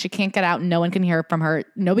apartment. She can't get out. No one can hear from her.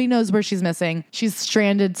 Nobody knows where she's missing. She's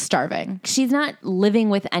stranded, starving. She's not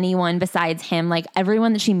living with anyone besides him. Like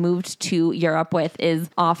everyone that she moved to Europe with is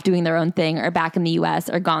off doing their own thing or back in the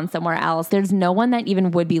US or gone somewhere else. There's no one that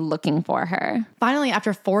even would be looking for her. Finally,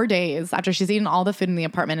 after 4 days, after she's eaten all the food in the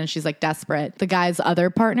apartment and she's like desperate, the guy's other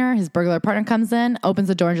partner, his burglar partner, comes in, opens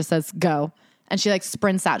the door and just says, go. And she like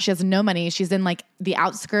sprints out. She has no money. She's in like the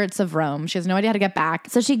outskirts of Rome. She has no idea how to get back.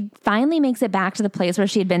 So she finally makes it back to the place where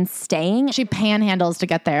she had been staying. She panhandles to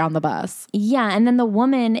get there on the bus. Yeah. And then the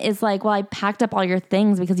woman is like, well, I packed up all your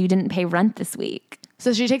things because you didn't pay rent this week.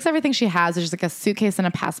 So she takes everything she has, which is like a suitcase and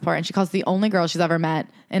a passport, and she calls the only girl she's ever met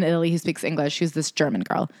in Italy who speaks English. She's this German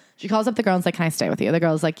girl. She calls up the girl and is like, can I stay with you? The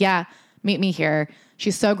girl's like, yeah, meet me here.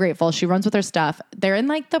 She's so grateful. She runs with her stuff. They're in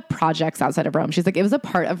like the projects outside of Rome. She's like, it was a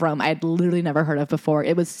part of Rome I had literally never heard of before.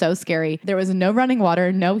 It was so scary. There was no running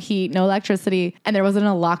water, no heat, no electricity, and there wasn't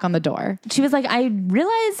a lock on the door. She was like, I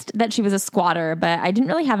realized that she was a squatter, but I didn't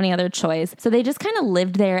really have any other choice. So they just kind of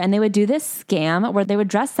lived there, and they would do this scam where they would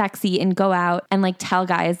dress sexy and go out and like tell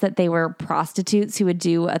guys that they were prostitutes who would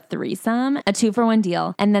do a threesome, a 2-for-1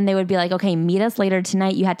 deal. And then they would be like, okay, meet us later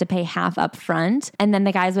tonight. You had to pay half up front. And then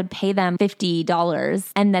the guys would pay them $50.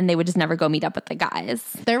 And then they would just never go meet up with the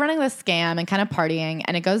guys. They're running this scam and kind of partying,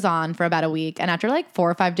 and it goes on for about a week. And after like 4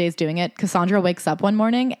 or 5 days doing it, Cassandra wakes up one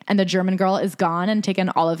morning and the German girl is gone and taken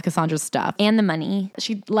all of Cassandra's stuff. And the money.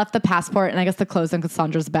 She left the passport and I guess the clothes on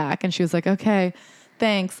Cassandra's back. And she was like, okay,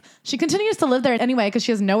 thanks. She continues to live there anyway because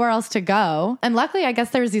she has nowhere else to go. And luckily, I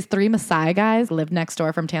guess there was these 3 Maasai guys who lived next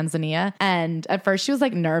door from Tanzania. And at first she was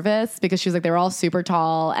like nervous because she was like, they were all super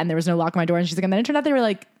tall and there was no lock on my door. And she's like, and then it turned out they were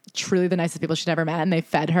like truly the nicest people she'd ever met, and they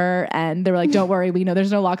fed her and they were like, don't worry, we know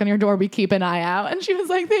there's no lock on your door, we keep an eye out. And she was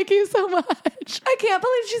like, thank you so much. I can't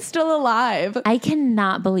believe she's still alive. I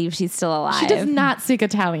cannot believe she's still alive. She does not speak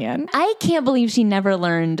Italian. I can't believe she never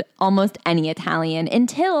learned almost any Italian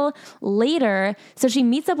until later. So she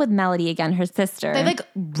meets up with Melody again, her sister. They like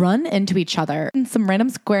run into each other in some random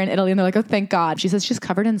square in Italy, and they're like, oh, thank God. She says she's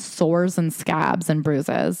covered in sores and scabs and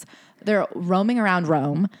bruises. They're roaming around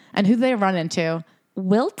Rome, and who do they run into?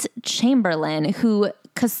 Wilt Chamberlain, who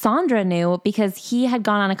Cassandra knew because he had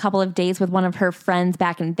gone on a couple of dates with one of her friends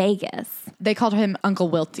back in Vegas. They called him Uncle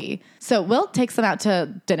Wilty. So Wilt takes them out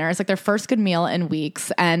to dinner. It's like their first good meal in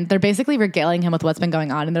weeks. And they're basically regaling him with what's been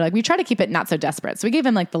going on. And they're like, we try to keep it not so desperate. So we gave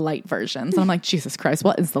him like the light versions. And I'm like, Jesus Christ,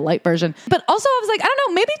 what is the light version? But also I was like, I don't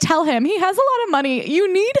know, maybe tell him he has a lot of money.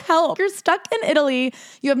 You need help. You're stuck in Italy.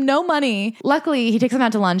 You have no money. Luckily, he takes them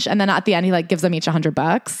out to lunch. And then at the end, he like gives them each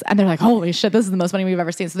 $100. And they're like, holy shit, this is the most money we've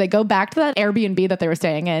ever seen. So they go back to that Airbnb that they were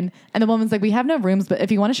staying in. And the woman's like, we have no rooms, but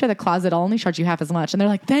if you want to share the closet, I'll only charge you half as much. And they're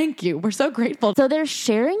like, thank you. We're so grateful. So they're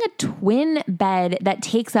sharing a twin bed that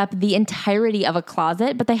takes up the entirety of a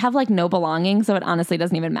closet, but they have like no belongings. So it honestly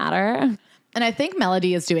doesn't even matter. And I think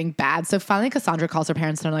Melody is doing bad. So finally Cassandra calls her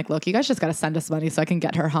parents and they're like, look, you guys just got to send us money so I can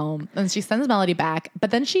get her home. And she sends Melody back.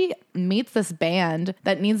 But then she meets this band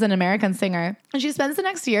that needs an American singer. And she spends the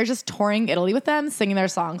next year just touring Italy with them, singing their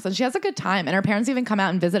songs. And she has a good time. And her parents even come out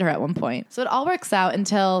and visit her at one point. So it all works out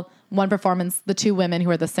until one performance, the 2 women who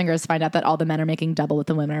are the singers find out that all the men are making double what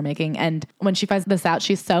the women are making. And when she finds this out,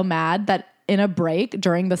 she's so mad that in a break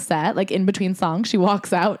during the set, like in between songs, she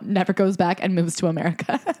walks out, never goes back, and moves to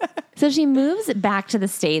America. So she moves back to the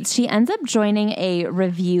States. She ends up joining a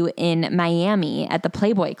review in Miami at the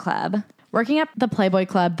Playboy Club. Working at the Playboy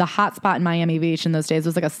Club, the hot spot in Miami Beach in those days,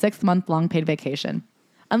 was like a 6-month-long paid vacation.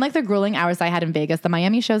 Unlike the grueling hours I had in Vegas, the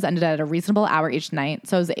Miami shows ended at a reasonable hour each night,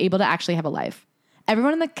 so I was able to actually have a life.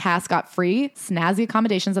 Everyone in the cast got free, snazzy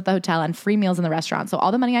accommodations at the hotel and free meals in the restaurant. So all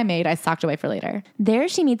the money I made, I socked away for later. There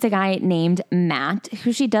she meets a guy named Matt,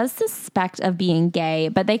 who she does suspect of being gay,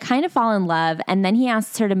 but they kind of fall in love. And then he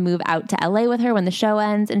asks her to move out to LA with her when the show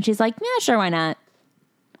ends. And she's like, yeah, sure, why not?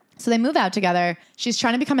 So they move out together. She's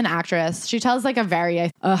trying to become an actress. She tells like a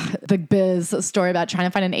very the biz story about trying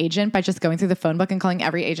to find an agent by just going through the phone book and calling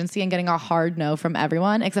every agency and getting a hard no from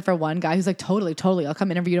everyone except for one guy who's like, totally, I'll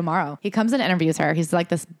come interview you tomorrow. He comes and interviews her. He's like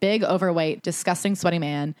this big, overweight, disgusting, sweaty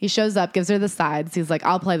man. He shows up, gives her the sides. He's like,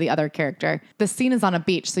 I'll play the other character. The scene is on a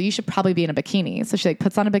beach, so you should probably be in a bikini. So she like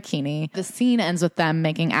puts on a bikini. The scene ends with them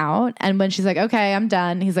making out. And when she's like, okay, I'm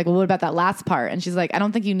done. He's like, well, what about that last part? And she's like, I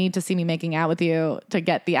don't think you need to see me making out with you to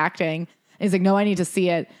get the acting. And he's like, no, I need to see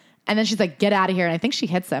it. And then she's like, get out of here. And I think she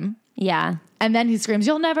hits him. Yeah. And then he screams,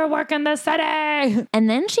 you'll never work in the city. And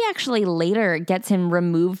then she actually later gets him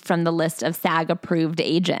removed from the list of SAG-approved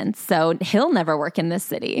agents. So he'll never work in this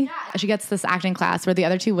city. Yeah. She gets this acting class where the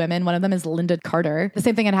other two women, one of them is Linda Carter. The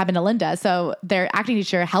same thing had happened to Linda. So their acting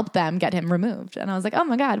teacher helped them get him removed. And I was like, oh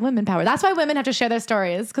my God, women power. That's why women have to share their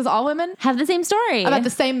stories, because all women Have the same story. about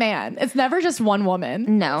the same man. It's never just one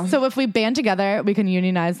woman. No. So if we band together, we can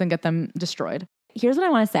unionize and get them destroyed. Here's what I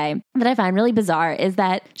want to say that I find really bizarre is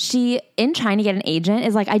that she, in trying to get an agent,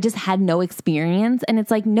 is like, I just had no experience. And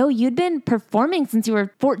it's like, no, you'd been performing since you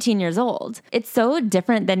were 14 years old. It's so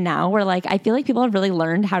different than now where like, I feel like people have really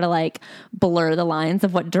learned how to like blur the lines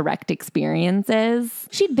of what direct experience is.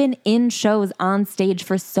 She'd been in shows on stage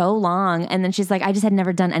for so long. And then she's like, I just had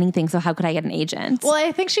never done anything. So how could I get an agent? Well,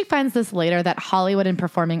 I think she finds this later that Hollywood and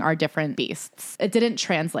performing are different beasts. It didn't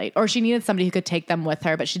translate, or she needed somebody who could take them with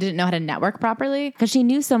her, but she didn't know how to network properly. Because she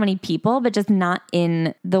knew so many people, but just not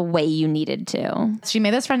in the way you needed to. She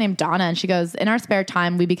made this friend named Donna, and she goes, in our spare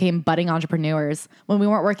time, we became budding entrepreneurs. When we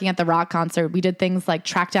weren't working at the rock concert, we did things like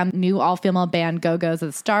track down new all-female band Go-Go's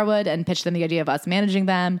at Starwood and pitch them the idea of us managing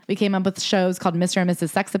them. We came up with shows called Mr. and Mrs.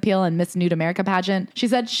 Sex Appeal and Miss Nude America pageant. She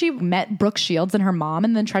said she met Brooke Shields and her mom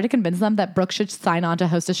and then tried to convince them that Brooke should sign on to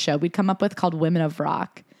host a show we'd come up with called Women of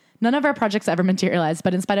Rock. None of our projects ever materialized,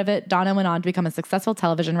 but in spite of it, Donna went on to become a successful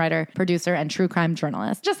television writer, producer, and true crime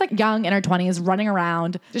journalist. Just like young, in her 20s, running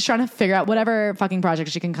around, just trying to figure out whatever fucking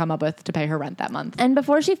project she can come up with to pay her rent that month. And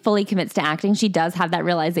before she fully commits to acting, she does have that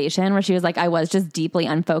realization where she was like, I was just deeply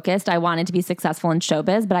unfocused. I wanted to be successful in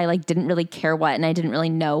showbiz, but I like didn't really care what, and I didn't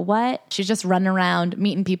really know what. She's just running around,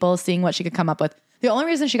 meeting people, seeing what she could come up with. The only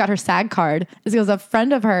reason she got her SAG card is because a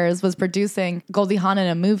friend of hers was producing Goldie Hawn in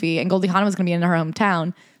a movie, and Goldie Hawn was going to be in her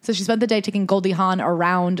hometown. So she spent the day taking Goldie Hawn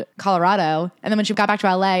around Colorado. And then when she got back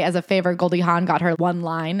to LA, as a favor, Goldie Hawn got her one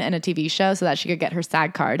line in a TV show so that she could get her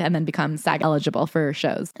SAG card and then become SAG eligible for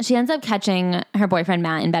shows. She ends up catching her boyfriend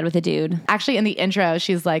Matt in bed with a dude. Actually, in the intro,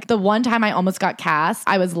 she's like, the one time I almost got cast,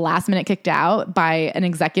 I was last minute kicked out by an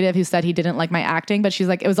executive who said he didn't like my acting. But she's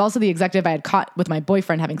like, it was also the executive I had caught with my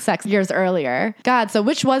boyfriend having sex years earlier. God, so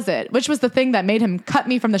which was it? Which was the thing that made him cut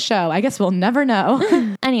me from the show? I guess we'll never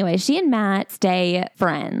know. Anyway, she and Matt stay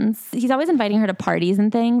friends. He's always inviting her to parties and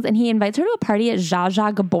things, and he invites her to a party at Zsa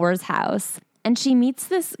Zsa Gabor's house. And she meets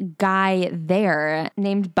this guy there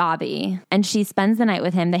named Bobby, and she spends the night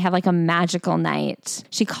with him. They have like a magical night.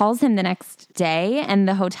 She calls him the next day, and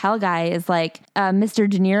the hotel guy is like, Mr.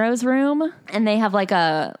 De Niro's room. And they have like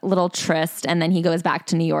a little tryst, and then he goes back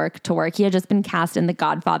to New York to work. He had just been cast in The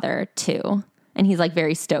Godfather 2. And he's like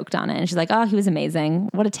very stoked on it. And she's like, oh, he was amazing.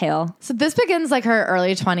 What a tale. So this begins like her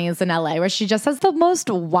early 20s in LA, where she just has the most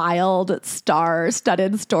wild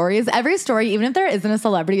star-studded stories. Every story, even if there isn't a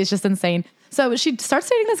celebrity, is just insane. So she starts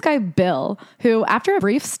dating this guy, Bill, who after a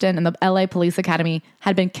brief stint in the LA Police Academy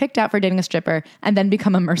had been kicked out for dating a stripper and then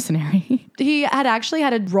become a mercenary. He had actually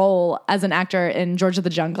had a role as an actor in George of the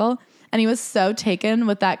Jungle. And he was so taken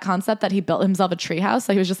with that concept that he built himself a treehouse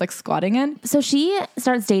that he was just like squatting in. So she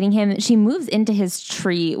starts dating him. She moves into his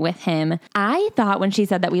tree with him. I thought when she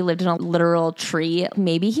said that we lived in a literal tree,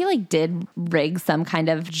 maybe he like did rig some kind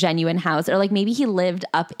of genuine house, or like maybe he lived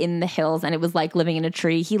up in the hills and it was like living in a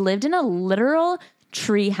tree. He lived in a literal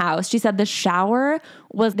tree house. She said the shower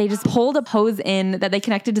was, they just pulled a hose in that they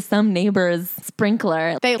connected to some neighbor's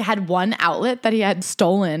sprinkler. They had one outlet that he had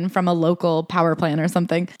stolen from a local power plant or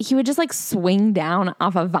something. He would just like swing down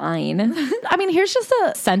off a vine. I mean, here's just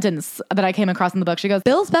a sentence that I came across in the book. She goes,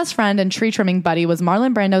 Bill's best friend and tree trimming buddy was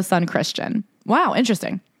Marlon Brando's son, Christian. Wow,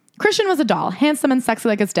 interesting. Christian was a doll, handsome and sexy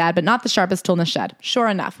like his dad, but not the sharpest tool in the shed. Sure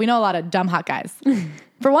enough, we know a lot of dumb hot guys.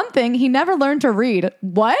 For one thing, he never learned to read.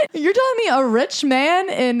 What? You're telling me a rich man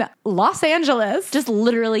in Los Angeles Just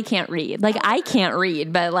literally can't read. Like I can't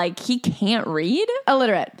read, but like he can't read?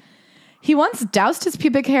 illiterate. He once doused his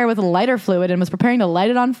pubic hair with lighter fluid and was preparing to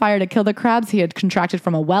light it on fire to kill the crabs he had contracted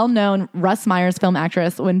from a well-known Russ Myers film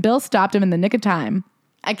actress when Bill stopped him in the nick of time.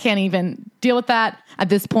 I can't even deal with that at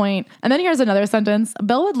this point. And then here's another sentence.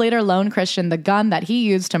 Bill would later loan Christian the gun that he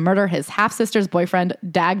used to murder his half-sister's boyfriend,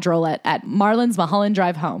 Dag Drolet, at Marlin's Mulholland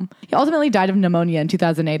Drive home. He ultimately died of pneumonia in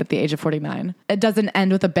 2008 at the age of 49. It doesn't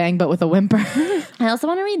end with a bang, but with a whimper. I also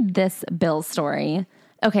want to read this Bill story.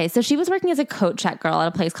 Okay, so she was working as a coat check girl at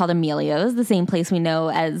a place called Emilio's, the same place we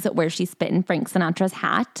know as where she spit in Frank Sinatra's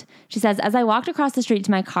hat. She says, as I walked across the street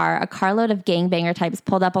to my car, a carload of gangbanger types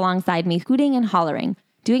pulled up alongside me, hooting and hollering.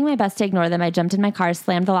 Doing my best to ignore them, I jumped in my car,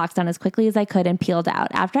 slammed the locks down as quickly as I could, and peeled out.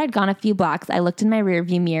 After I'd gone a few blocks, I looked in my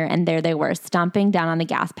rearview mirror, and there they were, stomping down on the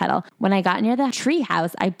gas pedal. When I got near the tree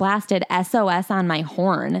house, I blasted SOS on my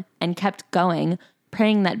horn and kept going,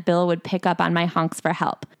 praying that Bill would pick up on my honks for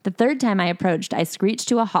help. The third time I approached, I screeched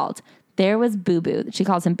to a halt. There was Boo Boo, she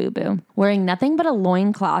calls him Boo Boo, wearing nothing but a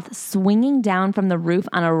loincloth, swinging down from the roof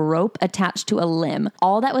on a rope attached to a limb.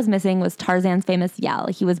 All that was missing was Tarzan's famous yell.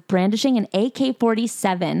 He was brandishing an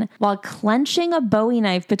AK-47 while clenching a Bowie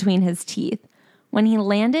knife between his teeth. When he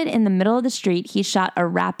landed in the middle of the street, he shot a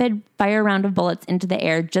rapid fire round of bullets into the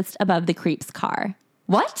air just above the creep's car.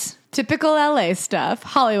 What? Typical LA stuff.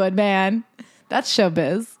 Hollywood, man. That's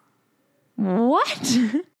showbiz. What?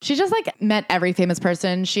 She just like met every famous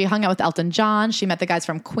person. She hung out with Elton John. She met the guys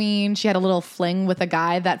from Queen. She had a little fling with a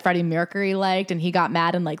guy that Freddie Mercury liked, and he got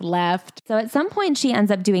mad and like left. So at some point she ends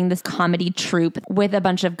up doing this comedy troupe with a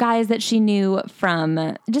bunch of guys that she knew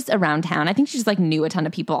from just around town. I think she just like knew a ton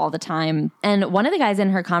of people all the time. And one of the guys in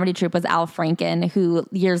her comedy troupe was Al Franken, who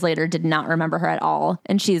years later did not remember her at all.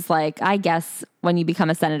 And she's like, I guess when you become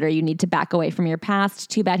a senator, you need to back away from your past.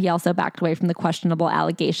 Too bad he also backed away from the questionable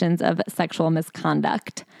allegations of sexual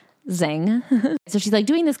misconduct. Zing. So she's like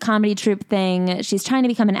doing this comedy troupe thing. She's trying to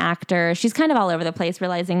become an actor. She's kind of all over the place,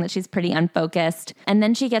 realizing that she's pretty unfocused. And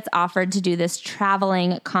then she gets offered to do this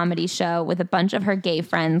traveling comedy show with a bunch of her gay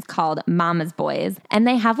friends called Mama's Boys. And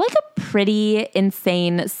they have like a pretty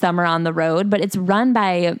insane summer on the road, but it's run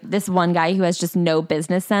by this one guy who has just no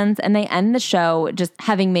business sense. And they end the show just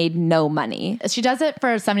having made no money. She does it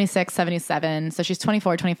for 76, 77. So she's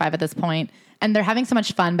 24, 25 at this point. And they're having so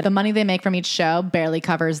much fun, but the money they make from each show barely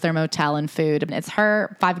covers their motel and food. It's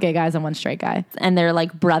her, 5 gay guys, and 1 straight guy. And they're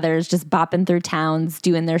like brothers just bopping through towns,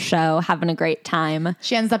 doing their show, having a great time.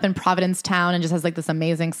 She ends up in Providence Town and just has like this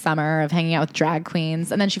amazing summer of hanging out with drag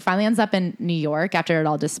queens. And then she finally ends up in New York after it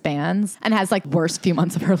all disbands and has like worst few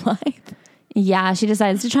months of her life. Yeah, she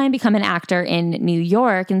decides to try and become an actor in New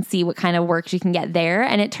York and see what kind of work she can get there.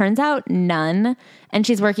 And it turns out none. And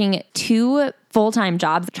she's working 2 full-time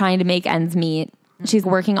jobs trying to make ends meet. She's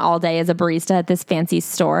working all day as a barista at this fancy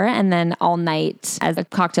store and then all night as a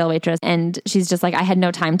cocktail waitress. And she's just like, I had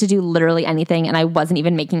no time to do literally anything. And I wasn't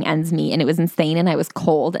even making ends meet. And it was insane. And I was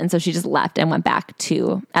cold. And so she just left and went back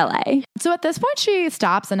to LA. So at this point, she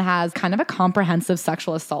stops and has kind of a comprehensive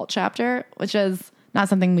sexual assault chapter, which is not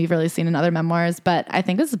something we've really seen in other memoirs, but I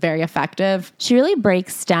think is very effective. She really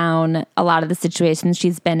breaks down a lot of the situations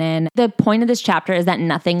she's been in. The point of this chapter is that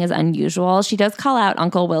nothing is unusual. She does call out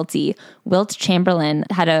Uncle Wilty. Wilt Chamberlain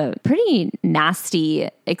had a pretty nasty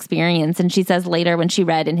experience. And she says later when she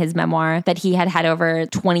read in his memoir that he had had over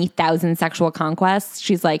 20,000 sexual conquests.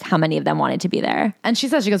 She's like, how many of them wanted to be there? And she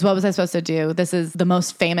says, she goes, what was I supposed to do? This is the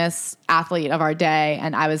most famous athlete of our day.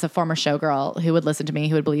 And I was a former showgirl who would listen to me,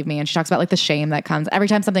 who would believe me. And she talks about like the shame that comes every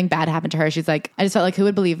time something bad happened to her. She's like, I just felt like who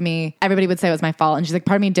would believe me? Everybody would say it was my fault. And she's like,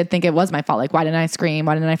 part of me did think it was my fault. Like, why didn't I scream?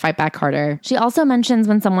 Why didn't I fight back harder? She also mentions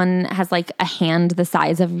when someone has like a hand the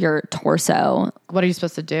size of your torso. What are you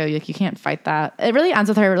supposed to do? Like, you can't fight that. It really ends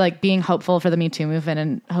with her like being hopeful for the Me Too movement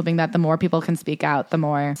and hoping that the more people can speak out, the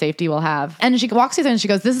more safety we'll have. And she walks you through and she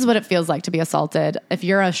goes, this is what it feels like to be assaulted. If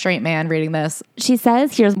you're a straight man reading this. She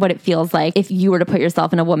says, here's what it feels like if you were to put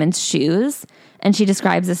yourself in a woman's shoes. And she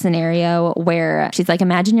describes a scenario where she's like,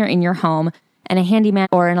 imagine you're in your home and a handyman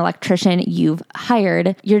or an electrician you've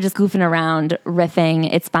hired, you're just goofing around, riffing,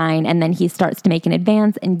 it's fine. And then he starts to make an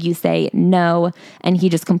advance and you say no, and he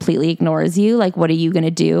just completely ignores you. Like, what are you going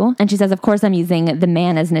to do? And she says, of course, I'm using the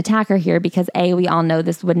man as an attacker here because A, we all know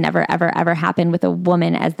this would never, ever, ever happen with a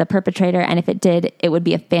woman as the perpetrator. And if it did, it would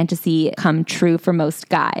be a fantasy come true for most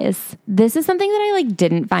guys. This is something that I like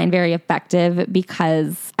didn't find very effective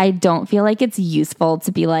because I don't feel like it's useful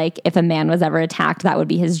to be like, if a man was ever attacked, that would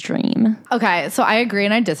be his dream. Okay, so I agree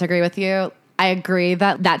and I disagree with you. I agree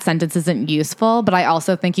that that sentence isn't useful, but I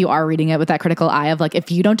also think you are reading it with that critical eye of like,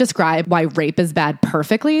 if you don't describe why rape is bad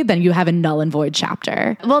perfectly, then you have a null and void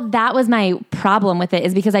chapter. Well, that was my problem with it,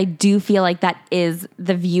 is because I do feel like that is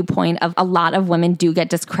the viewpoint of a lot of women do get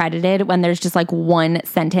discredited when there's just like one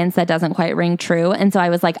sentence that doesn't quite ring true. And so I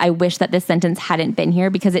was like, I wish that this sentence hadn't been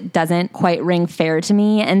here because it doesn't quite ring fair to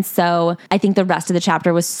me. And so I think the rest of the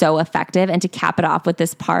chapter was so effective. And to cap it off with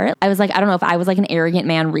this part, I was like, I don't know, if I was like an arrogant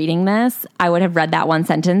man reading this, I would have read that one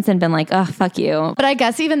sentence and been like, oh, fuck you. But I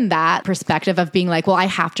guess even that perspective of being like, well, I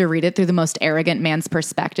have to read it through the most arrogant man's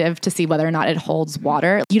perspective to see whether or not it holds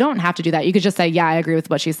water. You don't have to do that. You could just say, yeah, I agree with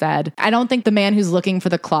what she said. I don't think the man who's looking for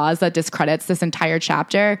the clause that discredits this entire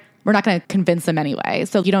chapter, we're not going to convince him anyway.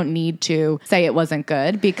 So you don't need to say it wasn't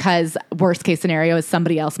good, because worst case scenario is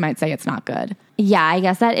somebody else might say it's not good. Yeah, I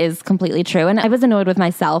guess that is completely true. And I was annoyed with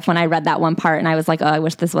myself when I read that one part and I was like, oh, I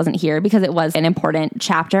wish this wasn't here, because it was an important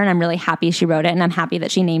chapter and I'm really happy she wrote it. And I'm happy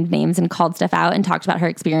that she named names and called stuff out and talked about her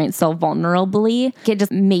experience so vulnerably. It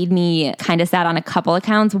just made me kind of sad on a couple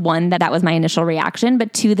accounts. One, that was my initial reaction,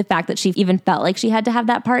 but two, the fact that she even felt like she had to have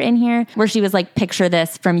that part in here where she was like, picture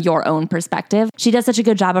this from your own perspective. She does such a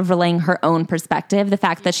good job of relaying her own perspective. The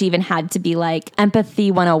fact that she even had to be like empathy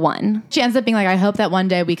 101. She ends up being like, I hope that one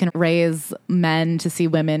day we can raise men to see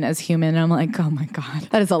women as human. And I'm like, oh my God,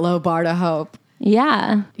 that is a low bar to hope.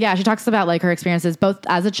 Yeah. Yeah, she talks about like her experiences both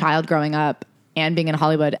as a child growing up and being in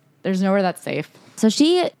Hollywood. There's nowhere that's safe. So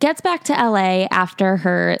she gets back to LA after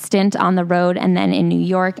her stint on the road and then in New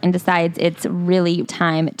York and decides it's really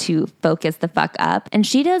time to focus the fuck up. And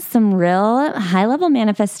she does some real high-level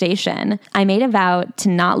manifestation. I made a vow to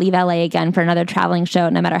not leave LA again for another traveling show,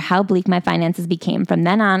 no matter how bleak my finances became. From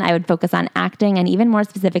then on, I would focus on acting and even more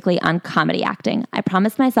specifically on comedy acting. I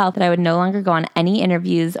promised myself that I would no longer go on any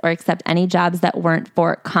interviews or accept any jobs that weren't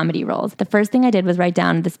for comedy roles. The first thing I did was write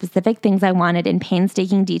down the specific things I wanted in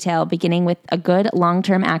painstaking detail, beginning with a good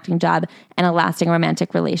long-term acting job and a lasting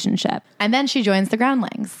romantic relationship. And then she joins the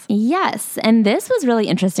Groundlings. Yes. And this was really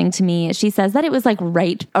interesting to me. She says that it was like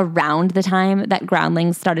right around the time that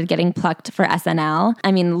Groundlings started getting plucked for SNL.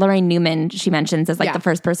 I mean, Lorraine Newman, she mentions, as like the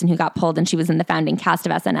first person who got pulled, and she was in the founding cast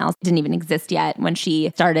of SNL. It didn't even exist yet when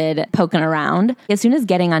she started poking around. As soon as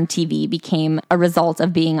getting on TV became a result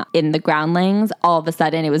of being in the Groundlings, all of a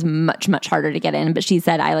sudden it was much, much harder to get in. But she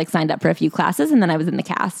said, I like signed up for a few classes and then I was in the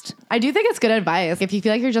cast. I do think it's good advice. If you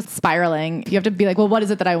feel like you're just spiraling, you have to be like, well, what is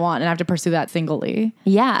it that I want? And I have to pursue that singly.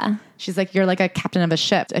 Yeah. She's like, you're like a captain of a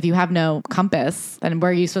ship. If you have no compass, then where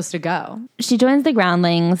are you supposed to go? She joins the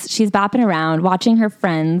Groundlings. She's bopping around, watching her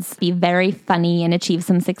friends be very funny and achieve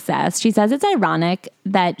some success. She says it's ironic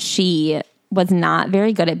that she was not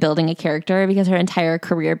very good at building a character because her entire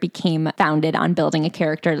career became founded on building a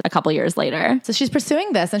character a couple years later. So she's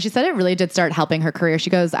pursuing this, and she said it really did start helping her career. She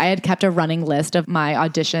goes, I had kept a running list of my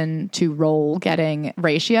audition to role getting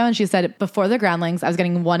ratio, and she said before the Groundlings, I was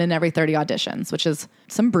getting 1 in every 30 auditions, which is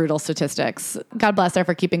some brutal statistics. God bless her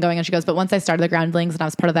for keeping going. And she goes, but once I started the Groundlings and I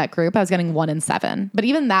was part of that group, I was getting 1 in 7. But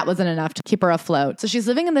even that wasn't enough to keep her afloat. So she's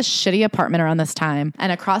living in this shitty apartment around this time,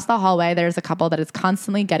 and across the hallway, there's a couple that is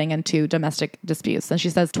constantly getting into domestic disputes. And she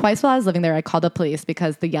says, twice while I was living there, I called the police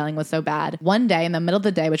because the yelling was so bad. One day in the middle of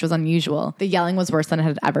the day, which was unusual, the yelling was worse than it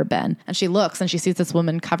had ever been. And she looks and she sees this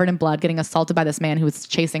woman covered in blood getting assaulted by this man who was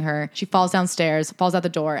chasing her. She falls downstairs, falls out the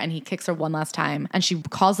door, and he kicks her one last time. And she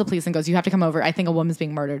calls the police and goes, you have to come over. I think a woman's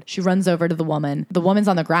being murdered. She runs over to the woman. The woman's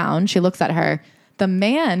on the ground. She looks at her. The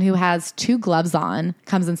man, who has 2 gloves on,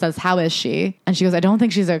 comes and says, how is she? And she goes, I don't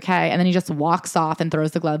think she's okay. And then he just walks off and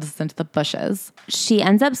throws the gloves into the bushes. She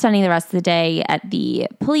ends up spending the rest of the day at the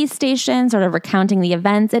police station, sort of recounting the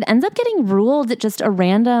events. It ends up getting ruled just a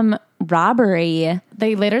random robbery.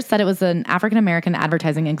 They later said it was an African-American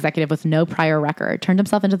advertising executive with no prior record, turned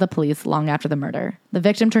himself into the police long after the murder. The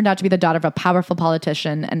victim turned out to be the daughter of a powerful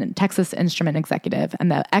politician and a Texas Instrument executive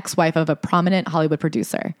and the ex-wife of a prominent Hollywood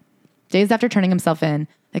producer. Days after turning himself in,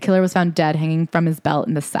 the killer was found dead hanging from his belt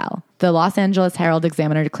in the cell. The Los Angeles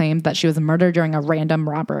Herald-Examiner claimed that she was murdered during a random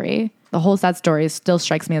robbery. The whole sad story still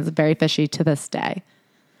strikes me as very fishy to this day.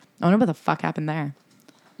 I wonder what the fuck happened there.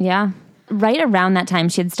 Yeah. Right around that time,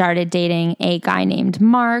 she had started dating a guy named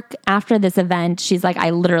Mark. After this event, she's like, I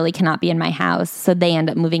literally cannot be in my house. So they end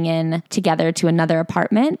up moving in together to another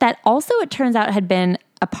apartment that also, it turns out, had been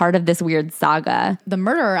a part of this weird saga. The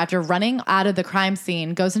murderer, after running out of the crime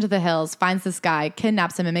scene, goes into the hills, finds this guy,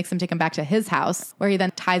 kidnaps him, and makes him take him back to his house, where he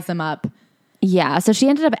then ties him up Yeah, so she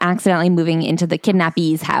ended up accidentally moving into the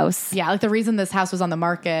kidnappee's house. Yeah, like the reason this house was on the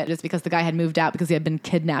market is because the guy had moved out because he had been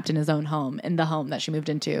kidnapped in his own home, in the home that she moved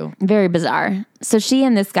into. Very bizarre. So she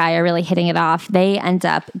and this guy are really hitting it off. They end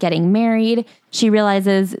up getting married. She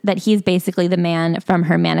realizes that he's basically the man from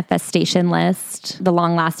her manifestation list, the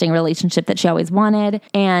long-lasting relationship that she always wanted.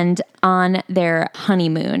 And on their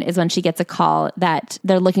honeymoon is when she gets a call that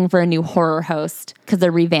they're looking for a new horror host because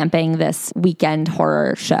they're revamping this weekend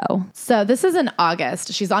horror show. So this is in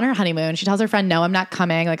August. She's on her honeymoon. She tells her friend, no, I'm not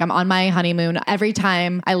coming. Like, I'm on my honeymoon. Every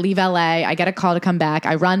time I leave LA, I get a call to come back.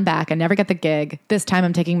 I run back. I never get the gig. This time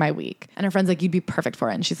I'm taking my week. And her friend's like, you'd be perfect for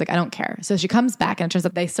it. And she's like, I don't care. So she comes back and it turns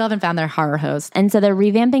out they still haven't found their horror host. And so they're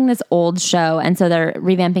revamping this old show. And so they're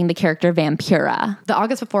revamping the character Vampira. The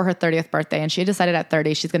August before her 30th birthday, and she decided at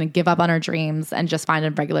 30 she's going to give up on her dreams and just find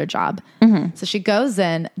a regular job. So she goes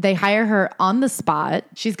in. They hire her on the spot.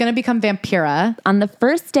 She's going to become Vampira. On the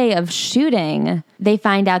first day of shooting, they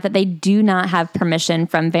find out that they do not have permission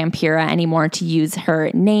from Vampira anymore to use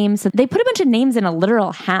her name. So they put a bunch of names in a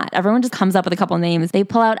literal hat. Everyone just comes up with a couple of names. They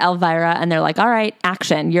pull out Elvira and they're like, all right,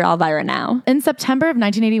 action. You're Elvira now. In September of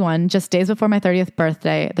 1981, just days before my 30th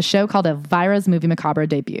birthday, the show called Elvira's Movie Macabre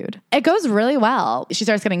debuted. It goes really well. She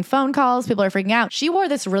starts getting phone calls. People are freaking out. She wore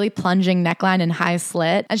this really plunging neckline and high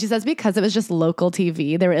slit. And she says because it was just local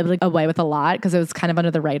TV, they were able to get away with a lot because it was kind of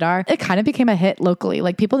under the radar. It kind of became a hit locally.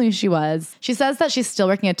 Like, people knew who she was. She says that she's still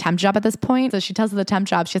working a temp job at this point. So she tells the temp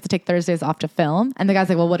job she has to take Thursdays off to film. And the guy's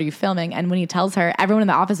like, well, what are you filming? And when he tells her, everyone in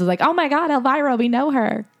the office was like, oh my God, Elvira, we know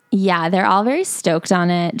her. Yeah, they're all very stoked on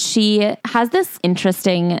it. She has this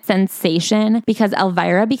interesting sensation because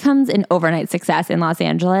Elvira becomes an overnight success in Los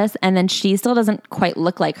Angeles, and then she still doesn't quite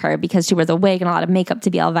look like her because she wears a wig and a lot of makeup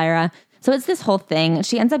to be Elvira. So it's this whole thing.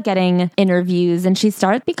 She ends up getting interviews and she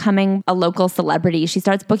starts becoming a local celebrity. She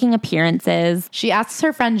starts booking appearances. She asks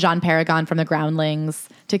her friend John Paragon from the Groundlings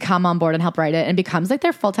to come on board and help write it, and becomes like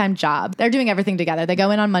their full-time job. They're doing everything together. They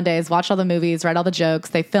go in on Mondays, watch all the movies, write all the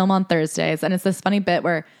jokes. They film on Thursdays. And it's this funny bit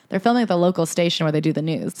where they're filming at the local station where they do the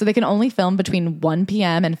news. So they can only film between 1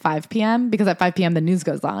 p.m. and 5 p.m. because at 5 p.m. the news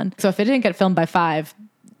goes on. So if it didn't get filmed by 5,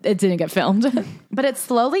 it didn't get filmed. But it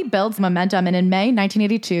slowly builds momentum. And in May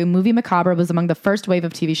 1982, Movie Macabre was among the first wave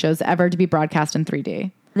of TV shows ever to be broadcast in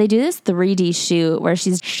 3D. They do this 3D shoot where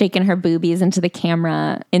she's shaking her boobies into the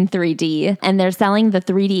camera in 3D, and they're selling the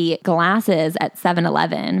 3D glasses at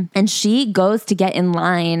 7-Eleven. And she goes to get in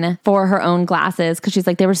line for her own glasses because she's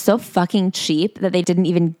like, they were so fucking cheap that they didn't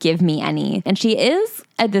even give me any. And she is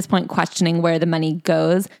at this point questioning where the money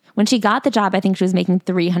goes. When she got the job, I think she was making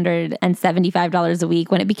 $375 a week.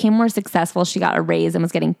 When it became more successful, she got a raise and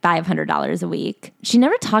was getting $500 a week. She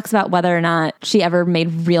never talks about whether or not she ever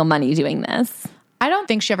made real money doing this. I don't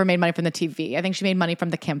think she ever made money from the TV. I think she made money from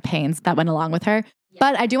the campaigns that went along with her.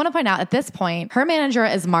 But I do want to point out at this point, her manager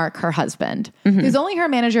is Mark, her husband, who's only her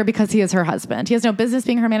manager because he is her husband. He has no business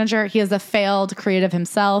being her manager. He is a failed creative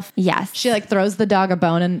himself. Yes. She like throws the dog a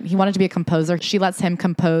bone, and he wanted to be a composer. She lets him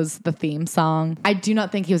compose the theme song. I do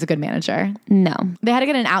not think he was a good manager. No. They had to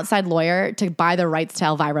get an outside lawyer to buy the rights to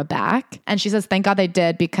Elvira back. And she says, thank God they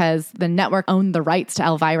did, because the network owned the rights to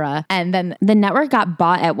Elvira. And then the network got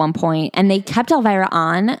bought at one point, and they kept Elvira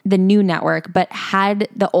on the new network, but had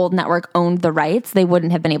the old network owned the rights, they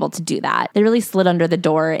wouldn't have been able to do that. They really slid under the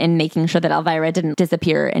door in making sure that Elvira didn't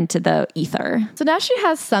disappear into the ether. So now she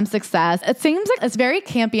has some success. It seems like it's very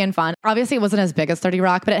campy and fun. Obviously, it wasn't as big as 30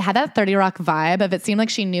 Rock, but it had that 30 Rock vibe of it seemed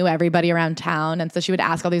like she knew everybody around town. And so she would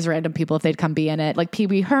ask all these random people if they'd come be in it. Like Pee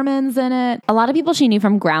Wee Herman's in it. A lot of people she knew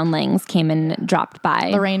from Groundlings came and dropped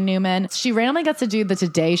by. Lorraine Newman. She randomly gets to do the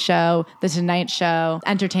Today Show, the Tonight Show,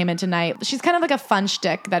 Entertainment Tonight. She's kind of like a fun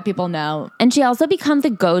shtick that people know. And she also becomes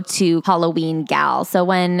a go-to Halloween gal. So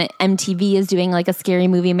when MTV is doing like a scary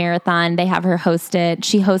movie marathon, they have her host it.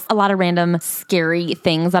 She hosts a lot of random scary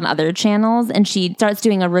things on other channels, and she starts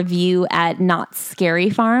doing a review at Not Scary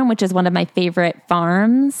Farm, which is one of my favorite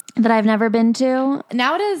farms that I've never been to.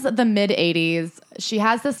 Now it is the mid-80s. She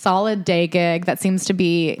has this solid day gig that seems to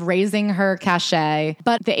be raising her cachet,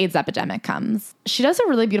 but the AIDS epidemic comes. She does a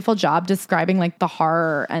really beautiful job describing like the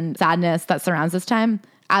horror and sadness that surrounds this time.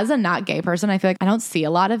 As a not gay person, I feel like I don't see a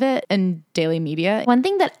lot of it in daily media. One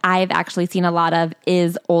thing that I've actually seen a lot of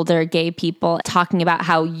is older gay people talking about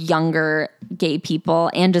how younger gay people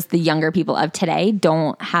and just the younger people of today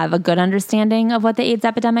don't have a good understanding of what the AIDS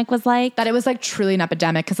epidemic was like. That it was like truly an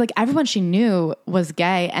epidemic because like everyone she knew was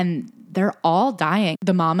gay and they're all dying.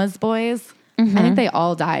 The Mama's Boys, I think they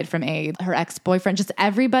all died from AIDS. Her ex-boyfriend, just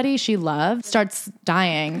everybody she loved starts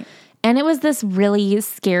dying. And it was this really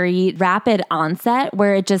scary, rapid onset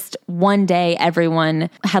where it just one day everyone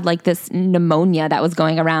had like this pneumonia that was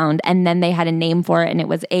going around, and then they had a name for it and it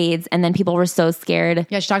was AIDS. And then people were so scared.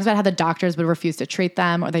 Yeah, she talks about how the doctors would refuse to treat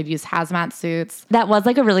them or they'd use hazmat suits. That was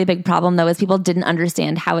like a really big problem though, is people didn't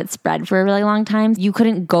understand how it spread for a really long time. You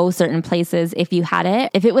couldn't go certain places if you had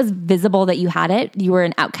it. If it was visible that you had it, you were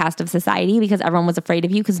an outcast of society because everyone was afraid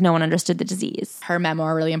of you because no one understood the disease. Her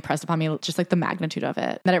memoir really impressed upon me just like the magnitude of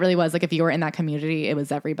it. That it really was like if you were in that community, it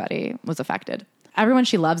was everybody was affected. Everyone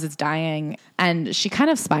she loves is dying, and she kind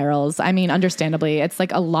of spirals. I mean, understandably, it's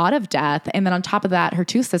like a lot of death. And then on top of that, her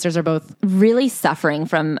two sisters are both really suffering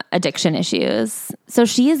from addiction issues. So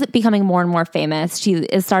she is becoming more and more famous. She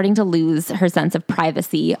is starting to lose her sense of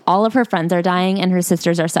privacy. All of her friends are dying and her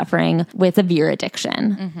sisters are suffering with severe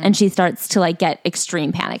addiction. And she starts to like get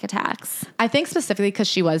extreme panic attacks. I think specifically because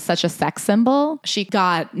she was such a sex symbol, she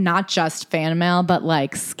got not just fan mail, but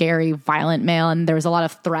like scary, violent mail. And there was a lot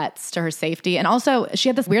of threats to her safety. And also she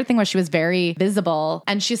had this weird thing where she was very visible,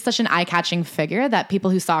 and she's such an eye-catching figure that people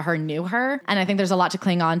who saw her knew her. And I think there's a lot to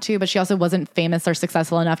cling on to, but she also wasn't famous or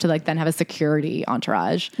successful enough to like then have a security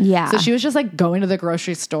entourage. Yeah. So she was just like going to the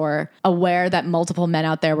grocery store, aware that multiple men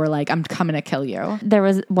out there were like, I'm coming to kill you. There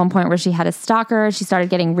was one point where she had a stalker. She started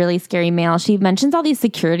getting really scary mail. She mentions all these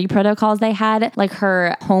security protocols they had. Like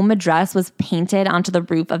her home address was painted onto the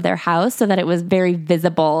roof of their house so that it was very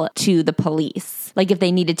visible to the police. Like if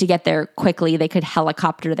they needed to get there quickly, they could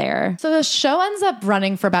helicopter there. So the show ends up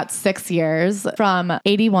running for about 6 years, from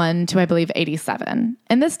 81 to I believe 87.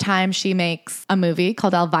 In this time, she makes a movie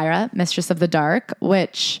called Elvira, Mistress of the Dark,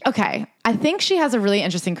 which, okay, I think she has a really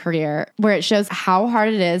interesting career where it shows how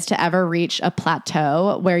hard it is to ever reach a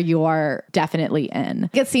plateau where you are definitely in.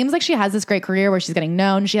 It seems like she has this great career where she's getting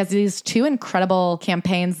known. She has these two incredible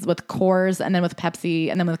campaigns with Coors and then with Pepsi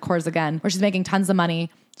and then with Coors again, where she's making tons of money.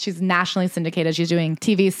 She's nationally syndicated. She's doing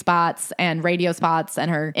TV spots and radio spots, and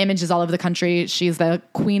her image is all over the country. She's the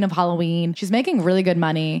queen of Halloween. She's making really good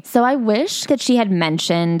money. So I wish that she had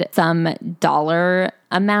mentioned some dollar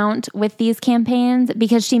amount with these campaigns,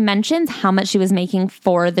 because she mentions how much she was making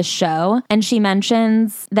for the show. And she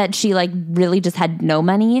mentions that she like really just had no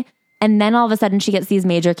money. And then all of a sudden she gets these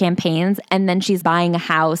major campaigns, and then she's buying a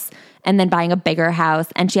house and then buying a bigger house,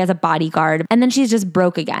 and she has a bodyguard, and then she's just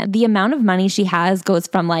broke again. The amount of money she has goes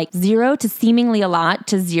from like zero to seemingly a lot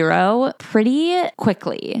to zero pretty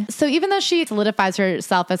quickly. So even though she solidifies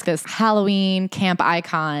herself as this Halloween camp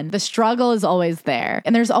icon, the struggle is always there.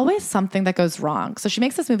 And there's always something that goes wrong. So she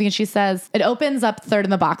makes this movie and she says it opens up third in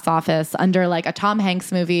the box office under like a Tom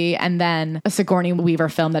Hanks movie and then a Sigourney Weaver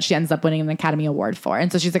film that she ends up winning an Academy Award for.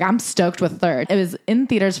 And so she's like, I'm stoked with third. It was in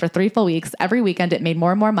theaters for 3 full weeks. Every weekend it made more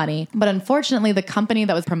and more money. But unfortunately, the company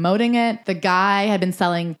that was promoting it, the guy had been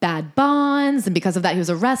selling bad bonds. And because of that, he was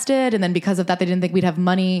arrested. And then because of that, they didn't think we'd have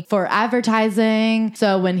money for advertising.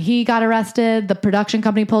 So when he got arrested, the production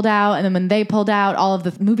company pulled out. And then when they pulled out, all of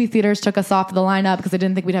the movie theaters took us off the lineup because they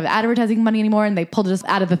didn't think we'd have advertising money anymore. And they pulled us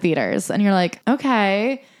out of the theaters. And you're like,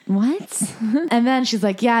 okay. What? And then she's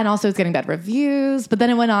like, yeah, and also it's getting bad reviews. But then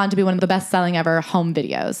it went on to be one of the best-selling ever home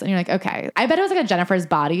videos. And you're like, okay. I bet it was like a Jennifer's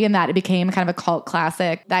Body, and that it became kind of a cult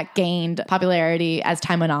classic that gained popularity as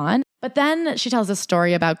time went on. But then she tells a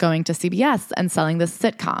story about going to CBS and selling this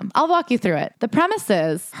sitcom. I'll walk you through it. The premise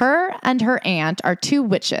is her and her aunt are 2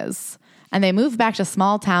 witches. And they move back to a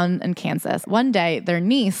small town in Kansas. One day, their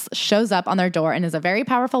niece shows up on their door and is a very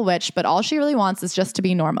powerful witch, but all she really wants is just to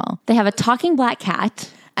be normal. They have a talking black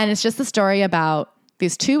cat. And it's just the story about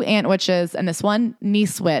these 2 aunt witches and this one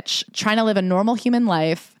niece witch trying to live a normal human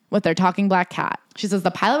life with their talking black cat. She says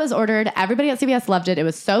the pilot was ordered. Everybody at CBS loved it. It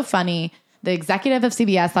was so funny. The executive of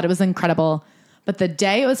CBS thought it was incredible. But the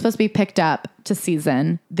day it was supposed to be picked up to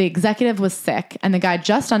season, the executive was sick and the guy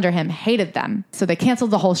just under him hated them. So they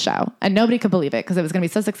canceled the whole show and nobody could believe it because it was going to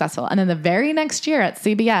be so successful. And then the very next year at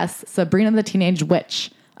CBS, Sabrina the Teenage Witch,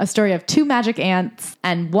 a story of 2 magic aunts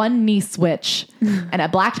and 1 niece witch and a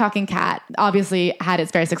black talking cat, obviously had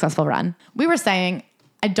its very successful run. We were saying,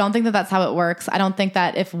 I don't think that that's how it works. I don't think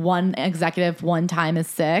that if one executive one time is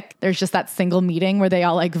sick, there's just that single meeting where they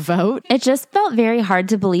all like vote. It just felt very hard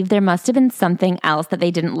to believe. There must have been something else that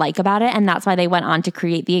they didn't like about it. And that's why they went on to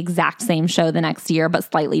create the exact same show the next year, but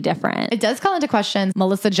slightly different. It does call into question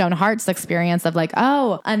Melissa Joan Hart's experience of like,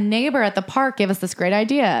 oh, a neighbor at the park gave us this great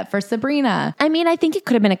idea for Sabrina. I mean, I think it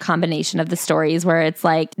could have been a combination of the stories where it's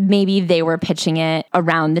like maybe they were pitching it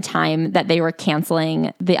around the time that they were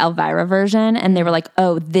canceling the Elvira version. And they were like, oh,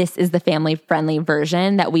 oh, this is the family-friendly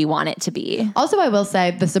version that we want it to be. Also, I will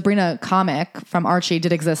say the Sabrina comic from Archie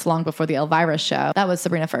did exist long before the Elvira show. That was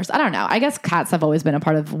Sabrina first. I don't know. I guess cats have always been a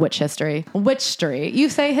part of witch history. Witch-story. You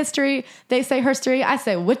say history, they say herstory, I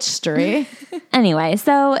say witch-story. Anyway,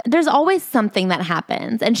 so there's always something that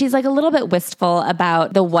happens. And she's like a little bit wistful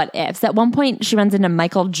about the what ifs. At one point, she runs into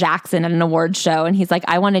Michael Jackson at an awards show and he's like,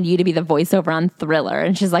 I wanted you to be the voiceover on Thriller.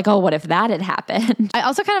 And she's like, oh, what if that had happened? I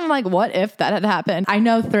also kind of am like, what if that had happened? I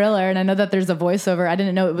know Thriller and I know that there's a voiceover. I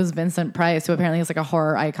didn't know it was Vincent Price, who apparently is like a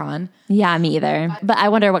horror icon. Yeah, me either. But I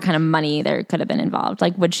wonder what kind of money there could have been involved.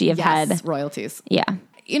 Like, would she have had royalties? Yeah.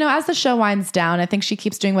 You know, as the show winds down, I think she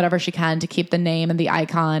keeps doing whatever she can to keep the name and the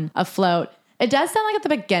icon afloat. It does sound like at the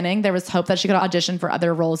beginning there was hope that she could audition for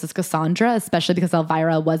other roles as Cassandra, especially because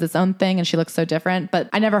Elvira was its own thing and she looks so different. But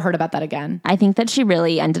I never heard about that again. I think that she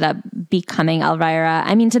really ended up becoming Elvira.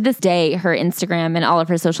 I mean, to this day, her Instagram and all of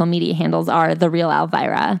her social media handles are The Real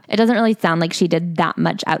Elvira. It doesn't really sound like she did that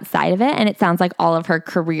much outside of it. And it sounds like all of her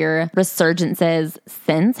career resurgences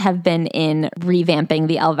since have been in revamping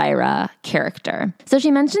the Elvira character. So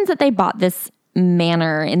she mentions that they bought this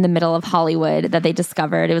manor in the middle of Hollywood that they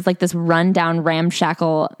discovered. It was like this rundown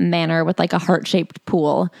ramshackle manor with like a heart-shaped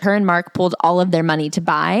pool. Her and Mark pulled all of their money to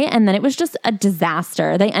buy, and then it was just a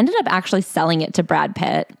disaster. They ended up actually selling it to Brad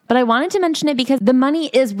Pitt. But I wanted to mention it because the money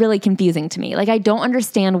is really confusing to me. Like, I don't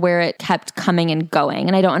understand where it kept coming and going,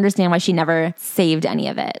 and I don't understand why she never saved any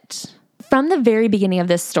of it. From the very beginning of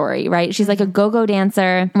this story, right? She's like a go-go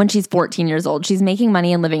dancer when she's 14 years old. She's making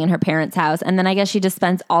money and living in her parents' house. And then I guess she just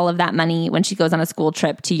spends all of that money when she goes on a school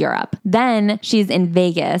trip to Europe. Then she's in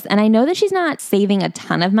Vegas. And I know that she's not saving a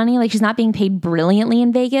ton of money. Like, she's not being paid brilliantly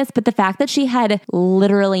in Vegas. But the fact that she had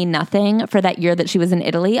literally nothing for that year that she was in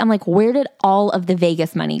Italy, I'm like, where did all of the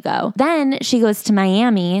Vegas money go? Then she goes to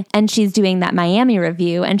Miami and she's doing that Miami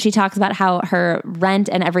review. And she talks about how her rent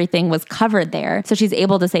and everything was covered there. So she's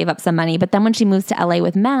able to save up some money. But then when she moves to LA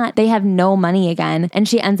with Matt, they have no money again. And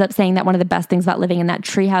she ends up saying that one of the best things about living in that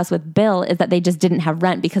treehouse with Bill is that they just didn't have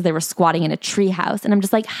rent because they were squatting in a treehouse. And I'm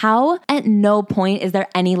just like, how at no point is there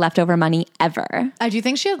any leftover money ever? I do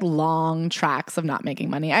think she had long tracks of not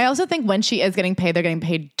making money. I also think when she is getting paid, they're getting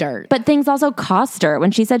paid dirt. But things also cost her.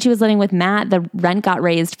 When she said she was living with Matt, the rent got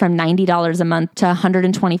raised from $90 a month to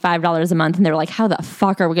 $125 a month. And they were like, how the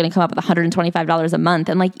fuck are we going to come up with $125 a month?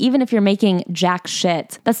 And like, even if you're making jack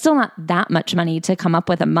shit, that's still not that much money to come up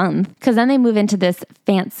with a month. Because then they move into this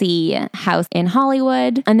fancy house in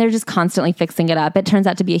Hollywood and they're just constantly fixing it up. It turns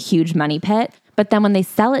out to be a huge money pit. But then when they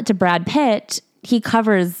sell it to Brad Pitt, he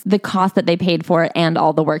covers the cost that they paid for it and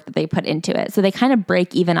all the work that they put into it. So they kind of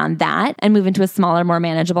break even on that and move into a smaller, more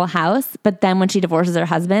manageable house. But then when she divorces her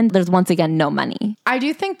husband, there's once again no money. I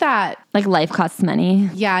do think that, like, life costs money.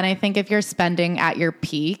 yeah, and I think if you're spending at your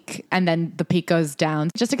peak and then the peak goes down,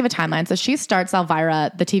 just to give a timeline. So she starts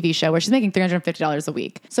Elvira, the TV show, where she's making $350 a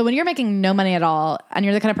week. So when you're making no money at all and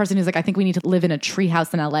you're the kind of person who's like, I think we need to live in a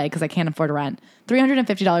treehouse in LA because I can't afford rent,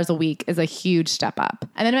 $350 a week is a huge step up.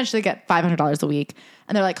 And then eventually get $500 a week.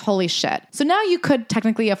 And they're like, holy shit. So now you could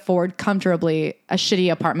technically afford comfortably a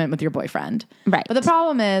shitty apartment with your boyfriend. Right. But the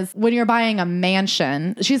problem is when you're buying a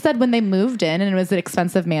mansion, she said when they moved in and it was an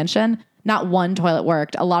expensive mansion, not one toilet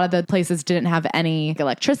worked. A lot of the places didn't have any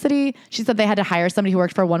electricity. She said they had to hire somebody who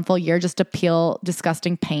worked for 1 full year just to peel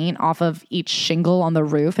disgusting paint off of each shingle on the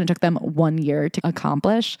roof. And it took them 1 year to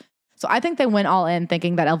accomplish. So I think they went all in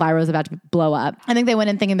thinking that Elvira was about to blow up. I think they went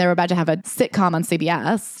in thinking they were about to have a sitcom on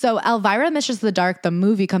CBS. So Elvira, Mistress of the Dark, the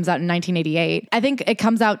movie comes out in 1988. I think it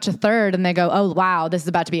comes out to third and they go, oh, wow, this is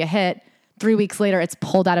about to be a hit. 3 weeks later, it's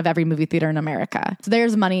pulled out of every movie theater in America. So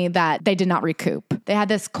there's money that they did not recoup. They had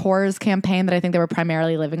this Coors campaign that I think they were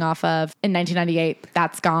primarily living off of in 1998.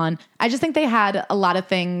 That's gone. I just think they had a lot of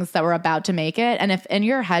things that were about to make it. And if in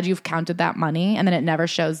your head you've counted that money and then it never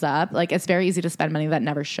shows up, like it's very easy to spend money that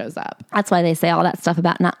never shows up. That's why they say all that stuff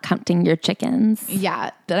about not counting your chickens. Yeah.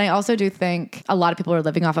 And I also do think a lot of people are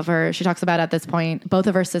living off of her. She talks about at this point, both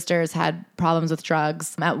of her sisters had problems with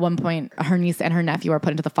drugs. At one point, her niece and her nephew are put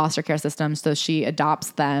into the foster care system. So she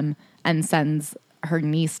adopts them and sends her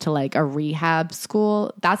niece to like a rehab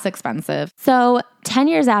school. That's expensive. So 10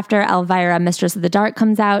 years after Elvira, Mistress of the Dark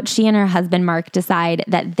comes out, she and her husband Mark decide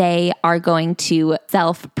that they are going to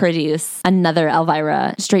self-produce another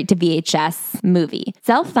Elvira straight to VHS movie.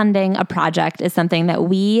 Self-funding a project is something that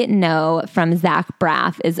we know from Zach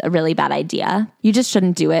Braff is a really bad idea. You just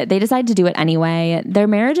shouldn't do it. They decide to do it anyway. Their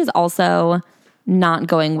marriage is also not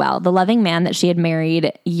going well. The loving man that she had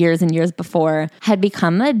married years and years before had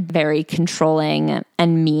become a very controlling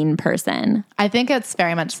and mean person. I think it's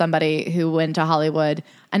very much somebody who went to Hollywood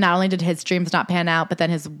and not only did his dreams not pan out, but then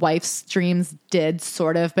his wife's dreams did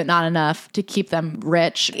sort of, but not enough to keep them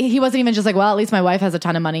rich. He wasn't even just like, well, at least my wife has a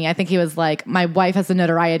ton of money. I think he was like, my wife has the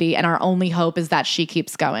notoriety and our only hope is that she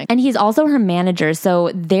keeps going. And he's also her manager. So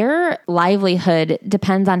their livelihood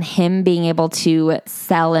depends on him being able to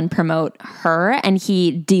sell and promote her. And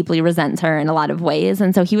he deeply resents her in a lot of ways.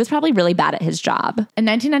 And so he was probably really bad at his job. In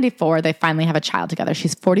 1994, they finally have a child together.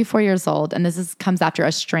 She's 44 years old. And this comes after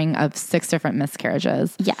a string of 6 different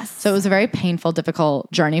miscarriages. Yes. So it was a very painful,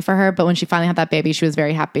 difficult journey for her. But when she finally had that baby, she was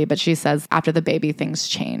very happy. But she says after the baby, things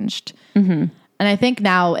changed. Mm-hmm. And I think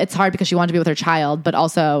now it's hard because she wanted to be with her child, but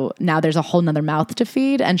also now there's a whole nother mouth to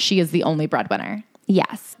feed. And she is the only breadwinner.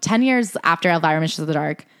 Yes. 10 years after Elvira Misses in the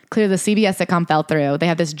Dark, clearly the CBS sitcom fell through. They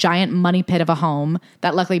have this giant money pit of a home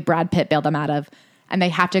that luckily Brad Pitt bailed them out of. And they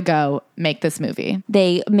have to go make this movie.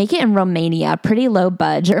 They make it in Romania, pretty low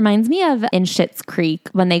budget. It reminds me of in Schitt's Creek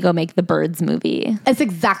when they go make the Birds movie. It's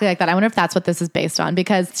exactly like that. I wonder if that's what this is based on,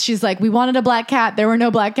 because she's like, we wanted a black cat. There were no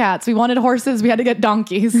black cats. We wanted horses. We had to get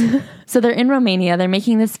donkeys. So they're in Romania. They're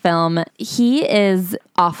making this film. He is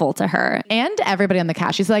awful to her. And everybody on the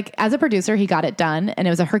cast. She's like, as a producer, he got it done. And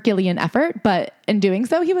it was a Herculean effort. But in doing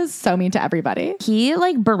so, he was so mean to everybody. He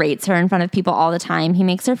like berates her in front of people all the time. He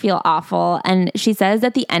makes her feel awful. And she says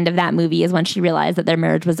at the end of that movie is when she realized that their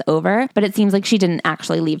marriage was over. But it seems like she didn't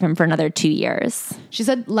actually leave him for another 2 years. She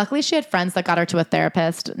said, luckily she had friends that got her to a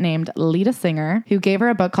therapist named Lita Singer, who gave her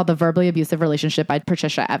a book called The Verbally Abusive Relationship by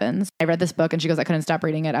Patricia Evans. I read this book and she goes, I couldn't stop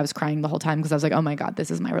reading it. I was crying the whole time because I was like, oh my God,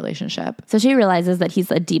 this is my relationship. So she realizes that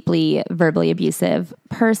he's a deeply verbally abusive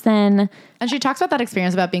person. And she talks about that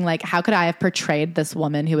experience about being like, how could I have portrayed this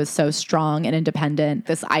woman who is so strong and independent,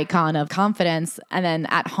 this icon of confidence, and then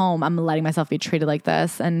at home, I'm letting myself be treated like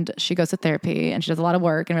this. And she goes to therapy and she does a lot of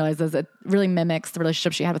work and realizes it really mimics the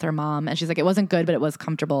relationship she had with her mom. And she's like, it wasn't good, but it was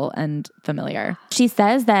comfortable and familiar. She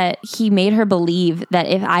says that he made her believe that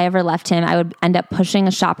if I ever left him, I would end up pushing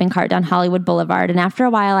a shopping cart down Hollywood Boulevard. And after a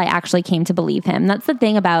while, I actually came to believe him. That's the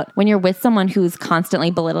thing about when you're with someone who's constantly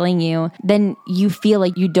belittling you, then you feel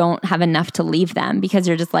like you don't have enough to leave them because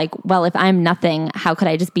you're just like, well, if I'm nothing, how could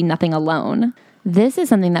I just be nothing alone? This is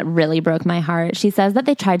something that really broke my heart. She says that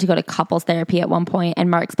they tried to go to couples therapy at one point, and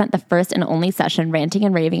Mark spent the first and only session ranting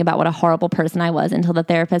and raving about what a horrible person I was until the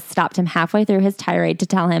therapist stopped him halfway through his tirade to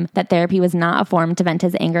tell him that therapy was not a form to vent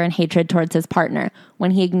his anger and hatred towards his partner.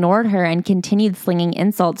 When he ignored her and continued slinging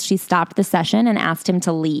insults, she stopped the session and asked him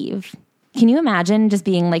to leave. Can you imagine just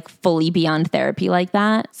being like fully beyond therapy like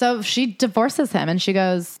that? So she divorces him and she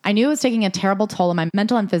goes, I knew it was taking a terrible toll on my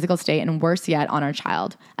mental and physical state, and worse yet, on our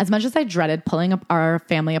child. As much as I dreaded pulling our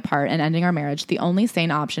family apart and ending our marriage, the only sane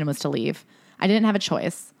option was to leave. I didn't have a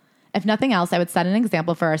choice. If nothing else, I would set an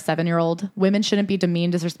example for our 7-year-old. Women shouldn't be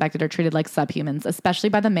demeaned, disrespected, or treated like subhumans, especially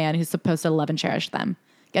by the man who's supposed to love and cherish them.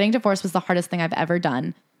 Getting divorced was the hardest thing I've ever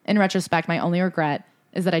done. In retrospect, my only regret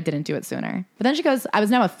is that I didn't do it sooner. But then she goes, I was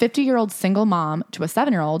now a 50-year-old single mom to a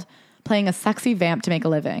 7-year-old playing a sexy vamp to make a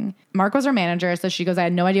living. Mark was her manager, so she goes, I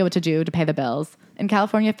had no idea what to do to pay the bills. In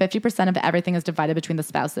California, 50% of everything is divided between the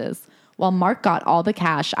spouses. While Mark got all the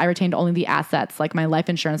cash, I retained only the assets, like my life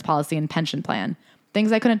insurance policy and pension plan.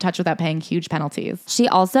 Things I couldn't touch without paying huge penalties. She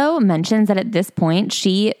also mentions that at this point,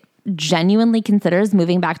 she genuinely considers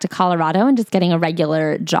moving back to Colorado and just getting a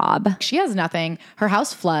regular job. She has nothing. Her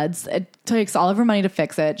house floods. It takes all of her money to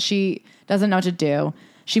fix it. She doesn't know what to do.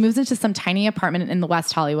 She moves into some tiny apartment in the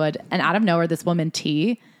West Hollywood, and out of nowhere, this woman,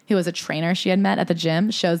 T, who was a trainer she had met at the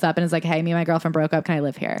gym, shows up and is like, hey, me and my girlfriend broke up. Can I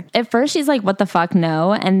live here? At first, she's like, what the fuck,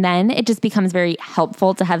 no. And then it just becomes very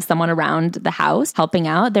helpful to have someone around the house helping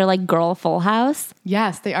out. They're like girl full house.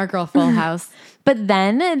 Yes, they are girl full house. But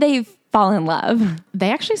then they fall in love.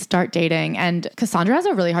 They actually start dating, and Cassandra has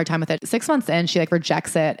a really hard time with it. 6 months in, she like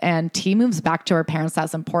rejects it, and T moves back to her parents'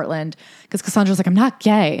 house in Portland because Cassandra's like, I'm not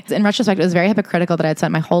gay. In retrospect, it was very hypocritical that I'd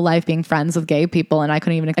spent my whole life being friends with gay people and I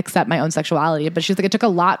couldn't even accept my own sexuality. But she's like, it took a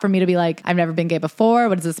lot for me to be like, I've never been gay before.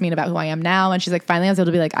 What does this mean about who I am now? And she's like, finally I was able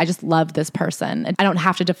to be like, I just love this person. I don't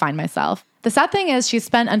have to define myself. The sad thing is she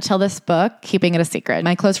spent until this book keeping it a secret.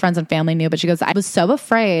 My close friends and family knew, but she goes, I was so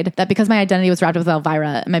afraid that because my identity was wrapped up with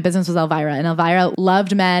Elvira, my business was Elvira, and Elvira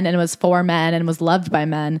loved men and was for men and was loved by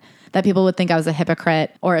men, that people would think I was a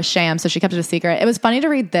hypocrite or a sham. So she kept it a secret. It was funny to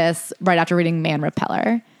read this right after reading Man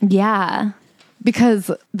Repeller. Yeah. Because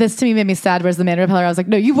this to me made me sad, whereas the Man Repeller, I was like,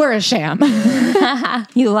 no, you were a sham.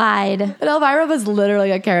 You lied. But Elvira was literally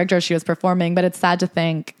a character she was performing, but it's sad to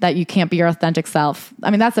think that you can't be your authentic self. I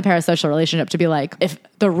mean, that's a parasocial relationship, to be like, if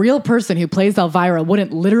the real person who plays Elvira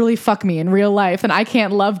wouldn't literally fuck me in real life, then I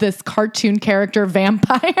can't love this cartoon character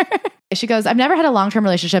vampire. She goes, I've never had a long-term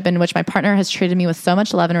relationship in which my partner has treated me with so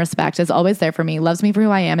much love and respect, is always there for me, loves me for who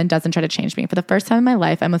I am, and doesn't try to change me. For the first time in my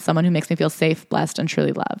life, I'm with someone who makes me feel safe, blessed, and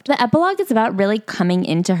truly loved. The epilogue is about really coming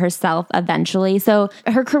into herself eventually. So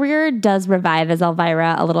her career does revive as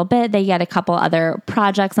Elvira a little bit. They get a couple other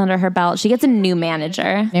projects under her belt. She gets a new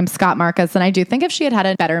manager Named Scott Marcus. And I do think if she had had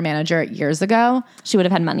a better manager years ago, she would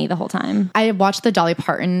have had money the whole time. I watched the Dolly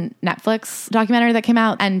Parton Netflix documentary that came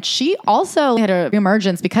out, and she also had a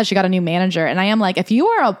reemergence because she got a new manager. And I am like, if you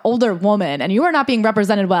are an older woman and you are not being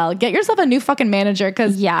represented well, get yourself a new fucking manager,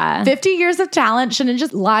 because 50 years of talent shouldn't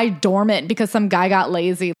just lie dormant because some guy got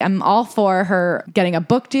lazy. I'm all for her getting a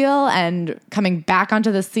book deal and coming back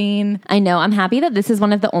onto the scene. I know. I'm happy that this is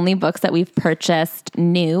one of the only books that we've purchased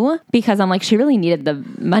new, because I'm like, she really needed the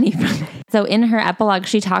money from it. So in her epilogue,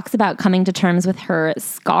 she talks about coming to terms with her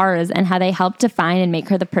scars and how they helped define and make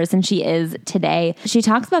her the person she is today. She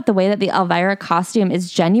talks about the way that the Elvira costume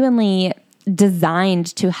is genuinely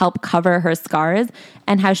designed to help cover her scars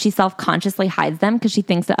and how she self-consciously hides them because she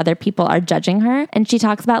thinks that other people are judging her. And she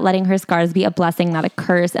talks about letting her scars be a blessing, not a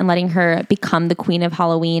curse, and letting her become the queen of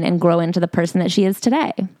Halloween and grow into the person that she is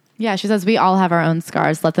today. Yeah, she says, we all have our own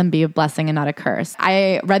scars. Let them be a blessing and not a curse.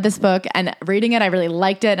 I read this book, and reading it, I really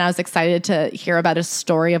liked it. And I was excited to hear about a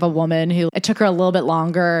story of a woman who it took her a little bit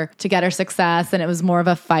longer to get her success. And it was more of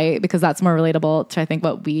a fight, because that's more relatable to, I think,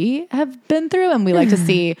 what we have been through. And we like to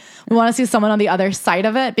see, we want to see someone on the other side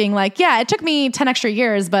of it being like, yeah, it took me 10 extra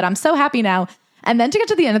years, but I'm so happy now. And then to get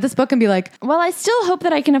to the end of this book and be like, well, I still hope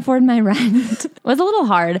that I can afford my rent. It was a little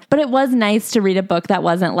hard, but it was nice to read a book that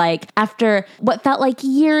wasn't like, after what felt like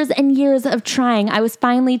years and years of trying, I was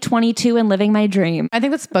finally 22 and living my dream. I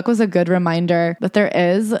think this book was a good reminder that there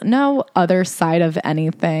is no other side of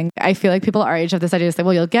anything. I feel like people our age have this idea to say,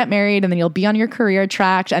 well, you'll get married and then you'll be on your career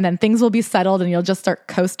track and then things will be settled and you'll just start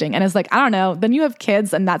coasting. And it's like, I don't know. Then you have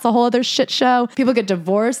kids and that's a whole other shit show. People get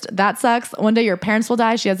divorced. That sucks. One day your parents will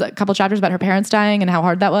die. She has a couple chapters about her parents dying and how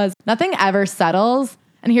hard that was. Nothing ever settles.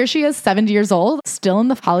 And here she is, 70 years old, still in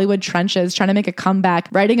the Hollywood trenches, trying to make a comeback,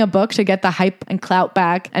 writing a book to get the hype and clout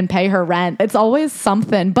back and pay her rent. It's always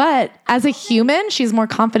something. But as a human, she's more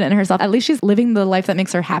confident in herself. At least she's living the life that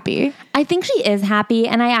makes her happy. I think she is happy.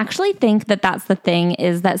 And I actually think that that's the thing,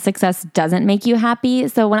 is that success doesn't make you happy.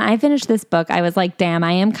 So when I finished this book, I was like, damn,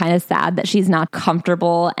 I am kind of sad that she's not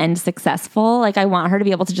comfortable and successful. Like, I want her to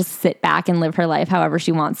be able to just sit back and live her life however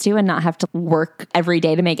she wants to and not have to work every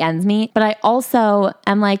day to make ends meet. But I also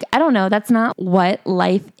am like, I don't know, that's not what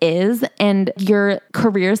life is. And your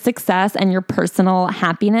career success and your personal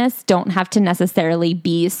happiness don't have to necessarily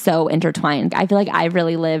be so intertwined. I feel like I've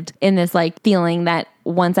really lived in this like feeling that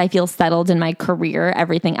once I feel settled in my career,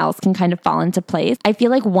 everything else can kind of fall into place. I feel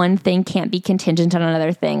like one thing can't be contingent on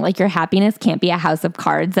another thing. Like your happiness can't be a house of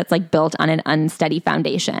cards that's like built on an unsteady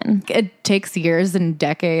foundation. It takes years and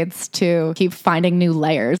decades to keep finding new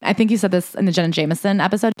layers. I think you said this in the Jenna Jameson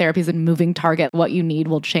episode, therapy is a moving target. What you need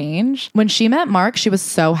will change. When she met Mark, she was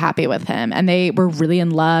so happy with him and they were really in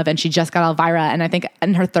love, and she just got Elvira. And I think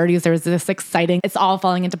in her 30s, there was this exciting, it's all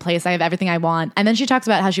falling into place. I have everything I want. And then she talks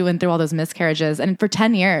about how she went through all those miscarriages. And for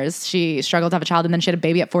 10 years, she struggled to have a child, and then she had a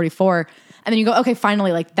baby at 44. And then you go, okay,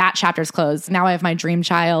 finally, like that chapter's closed. Now I have my dream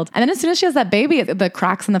child. And then as soon as she has that baby, the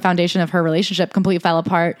cracks in the foundation of her relationship completely fell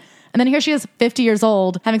apart. And then here she is, 50 years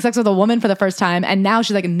old, having sex with a woman for the first time. And now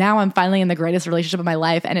she's like, now I'm finally in the greatest relationship of my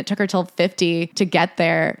life. And it took her till 50 to get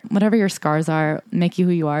there. Whatever your scars are, make you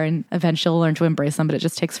who you are. And eventually you'll learn to embrace them. But it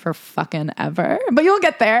just takes for fucking ever. But you'll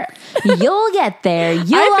get there. You'll get there.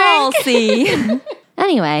 You'll all see.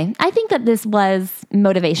 Anyway, I think that this was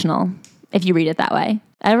motivational, if you read it that way.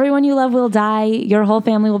 Everyone you love will die. Your whole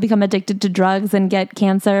family will become addicted to drugs and get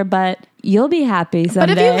cancer, but you'll be happy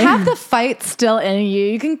someday. But if you have the fight still in you,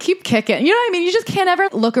 you can keep kicking. You know what I mean? You just can't ever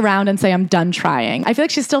look around and say, I'm done trying. I feel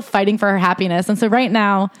like she's still fighting for her happiness. And so right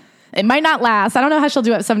now, it might not last. I don't know how she'll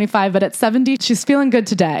do at 75, but at 70, she's feeling good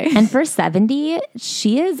today. And for 70,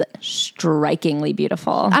 she is strikingly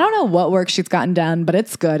beautiful. I don't know what work she's gotten done, but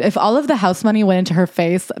it's good. If all of the house money went into her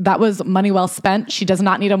face, that was money well spent. She does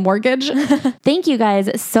not need a mortgage. Thank you guys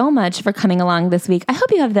so much for coming along this week. I hope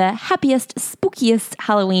you have the happiest, spookiest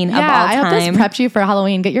Halloween of all time. I hope this prepped you for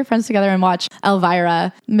Halloween. Get your friends together and watch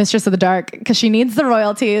Elvira, Mistress of the Dark, because she needs the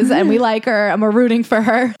royalties and we like her and we're rooting for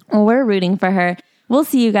her. We're rooting for her. We'll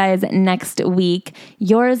see you guys next week.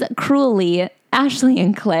 Yours cruelly, Ashley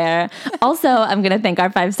and Claire. Also, I'm going to thank our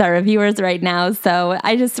 5-star reviewers right now. So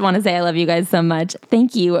I just want to say I love you guys so much.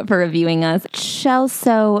 Thank you for reviewing us.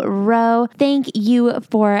 Chelso Rowe, thank you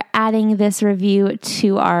for adding this review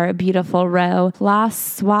to our beautiful row. La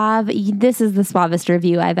Suave, this is the suavest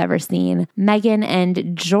review I've ever seen. Megan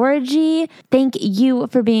and Georgie, thank you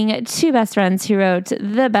for being two best friends who wrote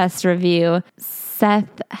the best review.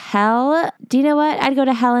 Seth Hell, do you know what? I'd go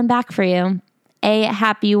to hell and back for you. A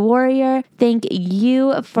Happy Warrior, thank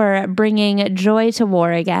you for bringing joy to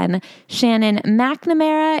war again. Shannon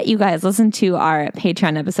McNamara, you guys listen to our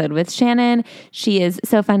Patreon episode with Shannon. She is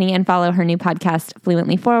so funny, and follow her new podcast,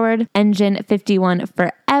 Fluently Forward. Engine 51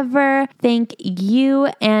 Forever, thank you.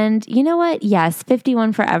 And you know what? Yes,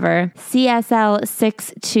 51 Forever. CSL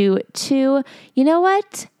 622, you know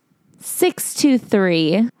what?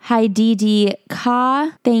 623. Hi, Didi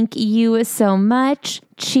Ka. Thank you so much.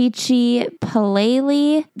 Chichi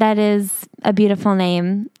Paleli. That is a beautiful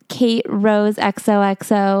name. Kate Rose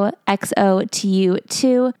XOXO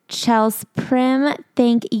XOTU2. Chels Prim.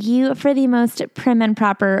 Thank you for the most prim and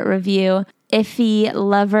proper review. Iffy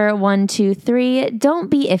Lover 123. Don't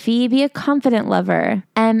be iffy, be a confident lover.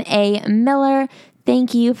 M.A. Miller.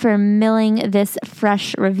 Thank you for milling this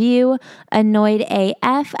fresh review. Annoyed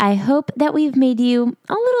AF. I hope that we've made you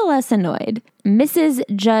a little less annoyed. Mrs.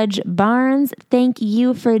 Judge Barnes, thank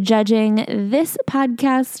you for judging this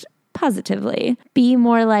podcast positively. Be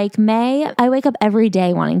more like May. I wake up every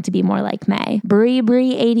day wanting to be more like May.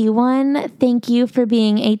 Brie81, thank you for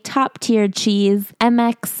being a top tier cheese.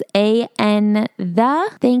 MXAN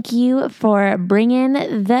thank you for bringing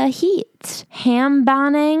the heat. Ham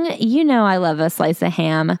Bonning, you know I love a slice of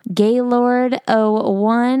ham.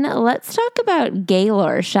 Gaylord01, let's talk about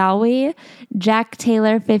Gaylord, shall we? Jack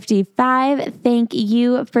Taylor 55, thank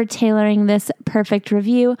you for tailoring this perfect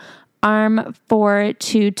review. Arm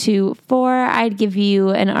 4224, I'd give you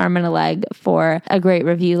an arm and a leg for a great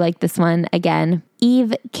review like this one again.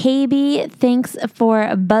 Eve KB, thanks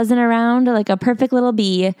for buzzing around like a perfect little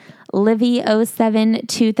bee. Livy07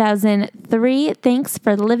 2003, thanks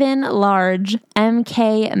for living large.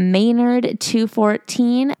 MK Maynard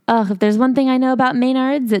 214. If there's one thing I know about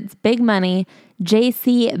Maynards, it's big money.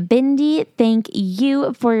 JC Bindi, thank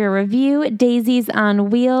you for your review. Daisies on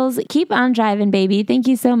Wheels, keep on driving, baby. Thank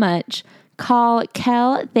you so much. Call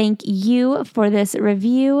Kel, thank you for this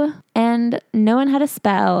review. And knowing how to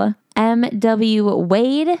spell. MW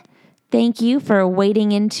Wade, thank you for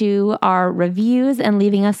wading into our reviews and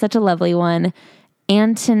leaving us such a lovely one.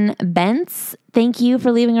 Anton Bentz, thank you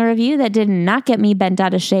for leaving a review that did not get me bent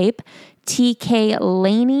out of shape. TK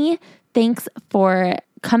Laney, thanks for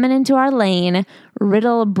coming into our lane.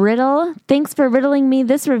 Riddle Brittle, thanks for riddling me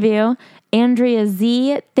this review. Andrea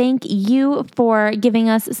Z, thank you for giving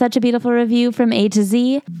us such a beautiful review from A to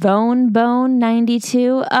Z. Bone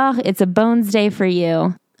 92, it's a bones day for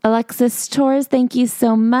you. Alexis Torres, thank you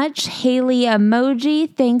so much. Haley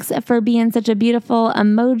Emoji, thanks for being such a beautiful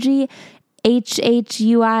emoji.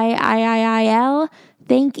 HHUIIIL,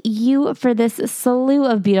 thank you for this slew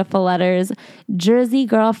of beautiful letters. Jersey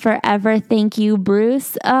Girl Forever, thank you,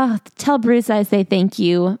 Bruce. Tell Bruce I say thank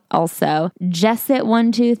you also.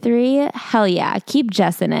 Jessit123, hell yeah, keep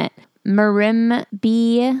Jessing it. Marim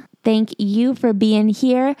B, thank you for being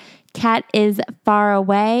here. Cat is far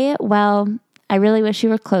away. Well, I really wish you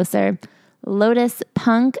were closer. Lotus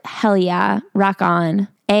Punk, hell yeah, rock on.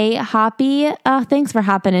 A Hoppy, thanks for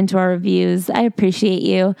hopping into our reviews. I appreciate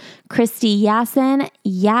you. Christy Yasin,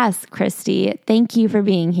 yes, Christy, thank you for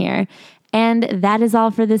being here. And that is all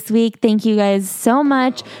for this week. Thank you guys so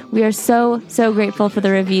much. We are so grateful for the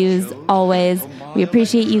reviews, always. We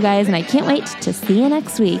appreciate you guys, and I can't wait to see you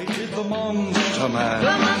next week. The Monster Man.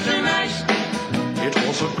 The Monster Mash. It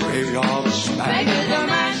was a graveyard They smash. did the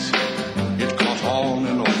mash. It caught on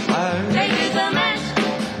in a flash. They did the mash.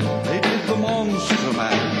 They did the Monster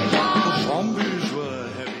Man. The zombies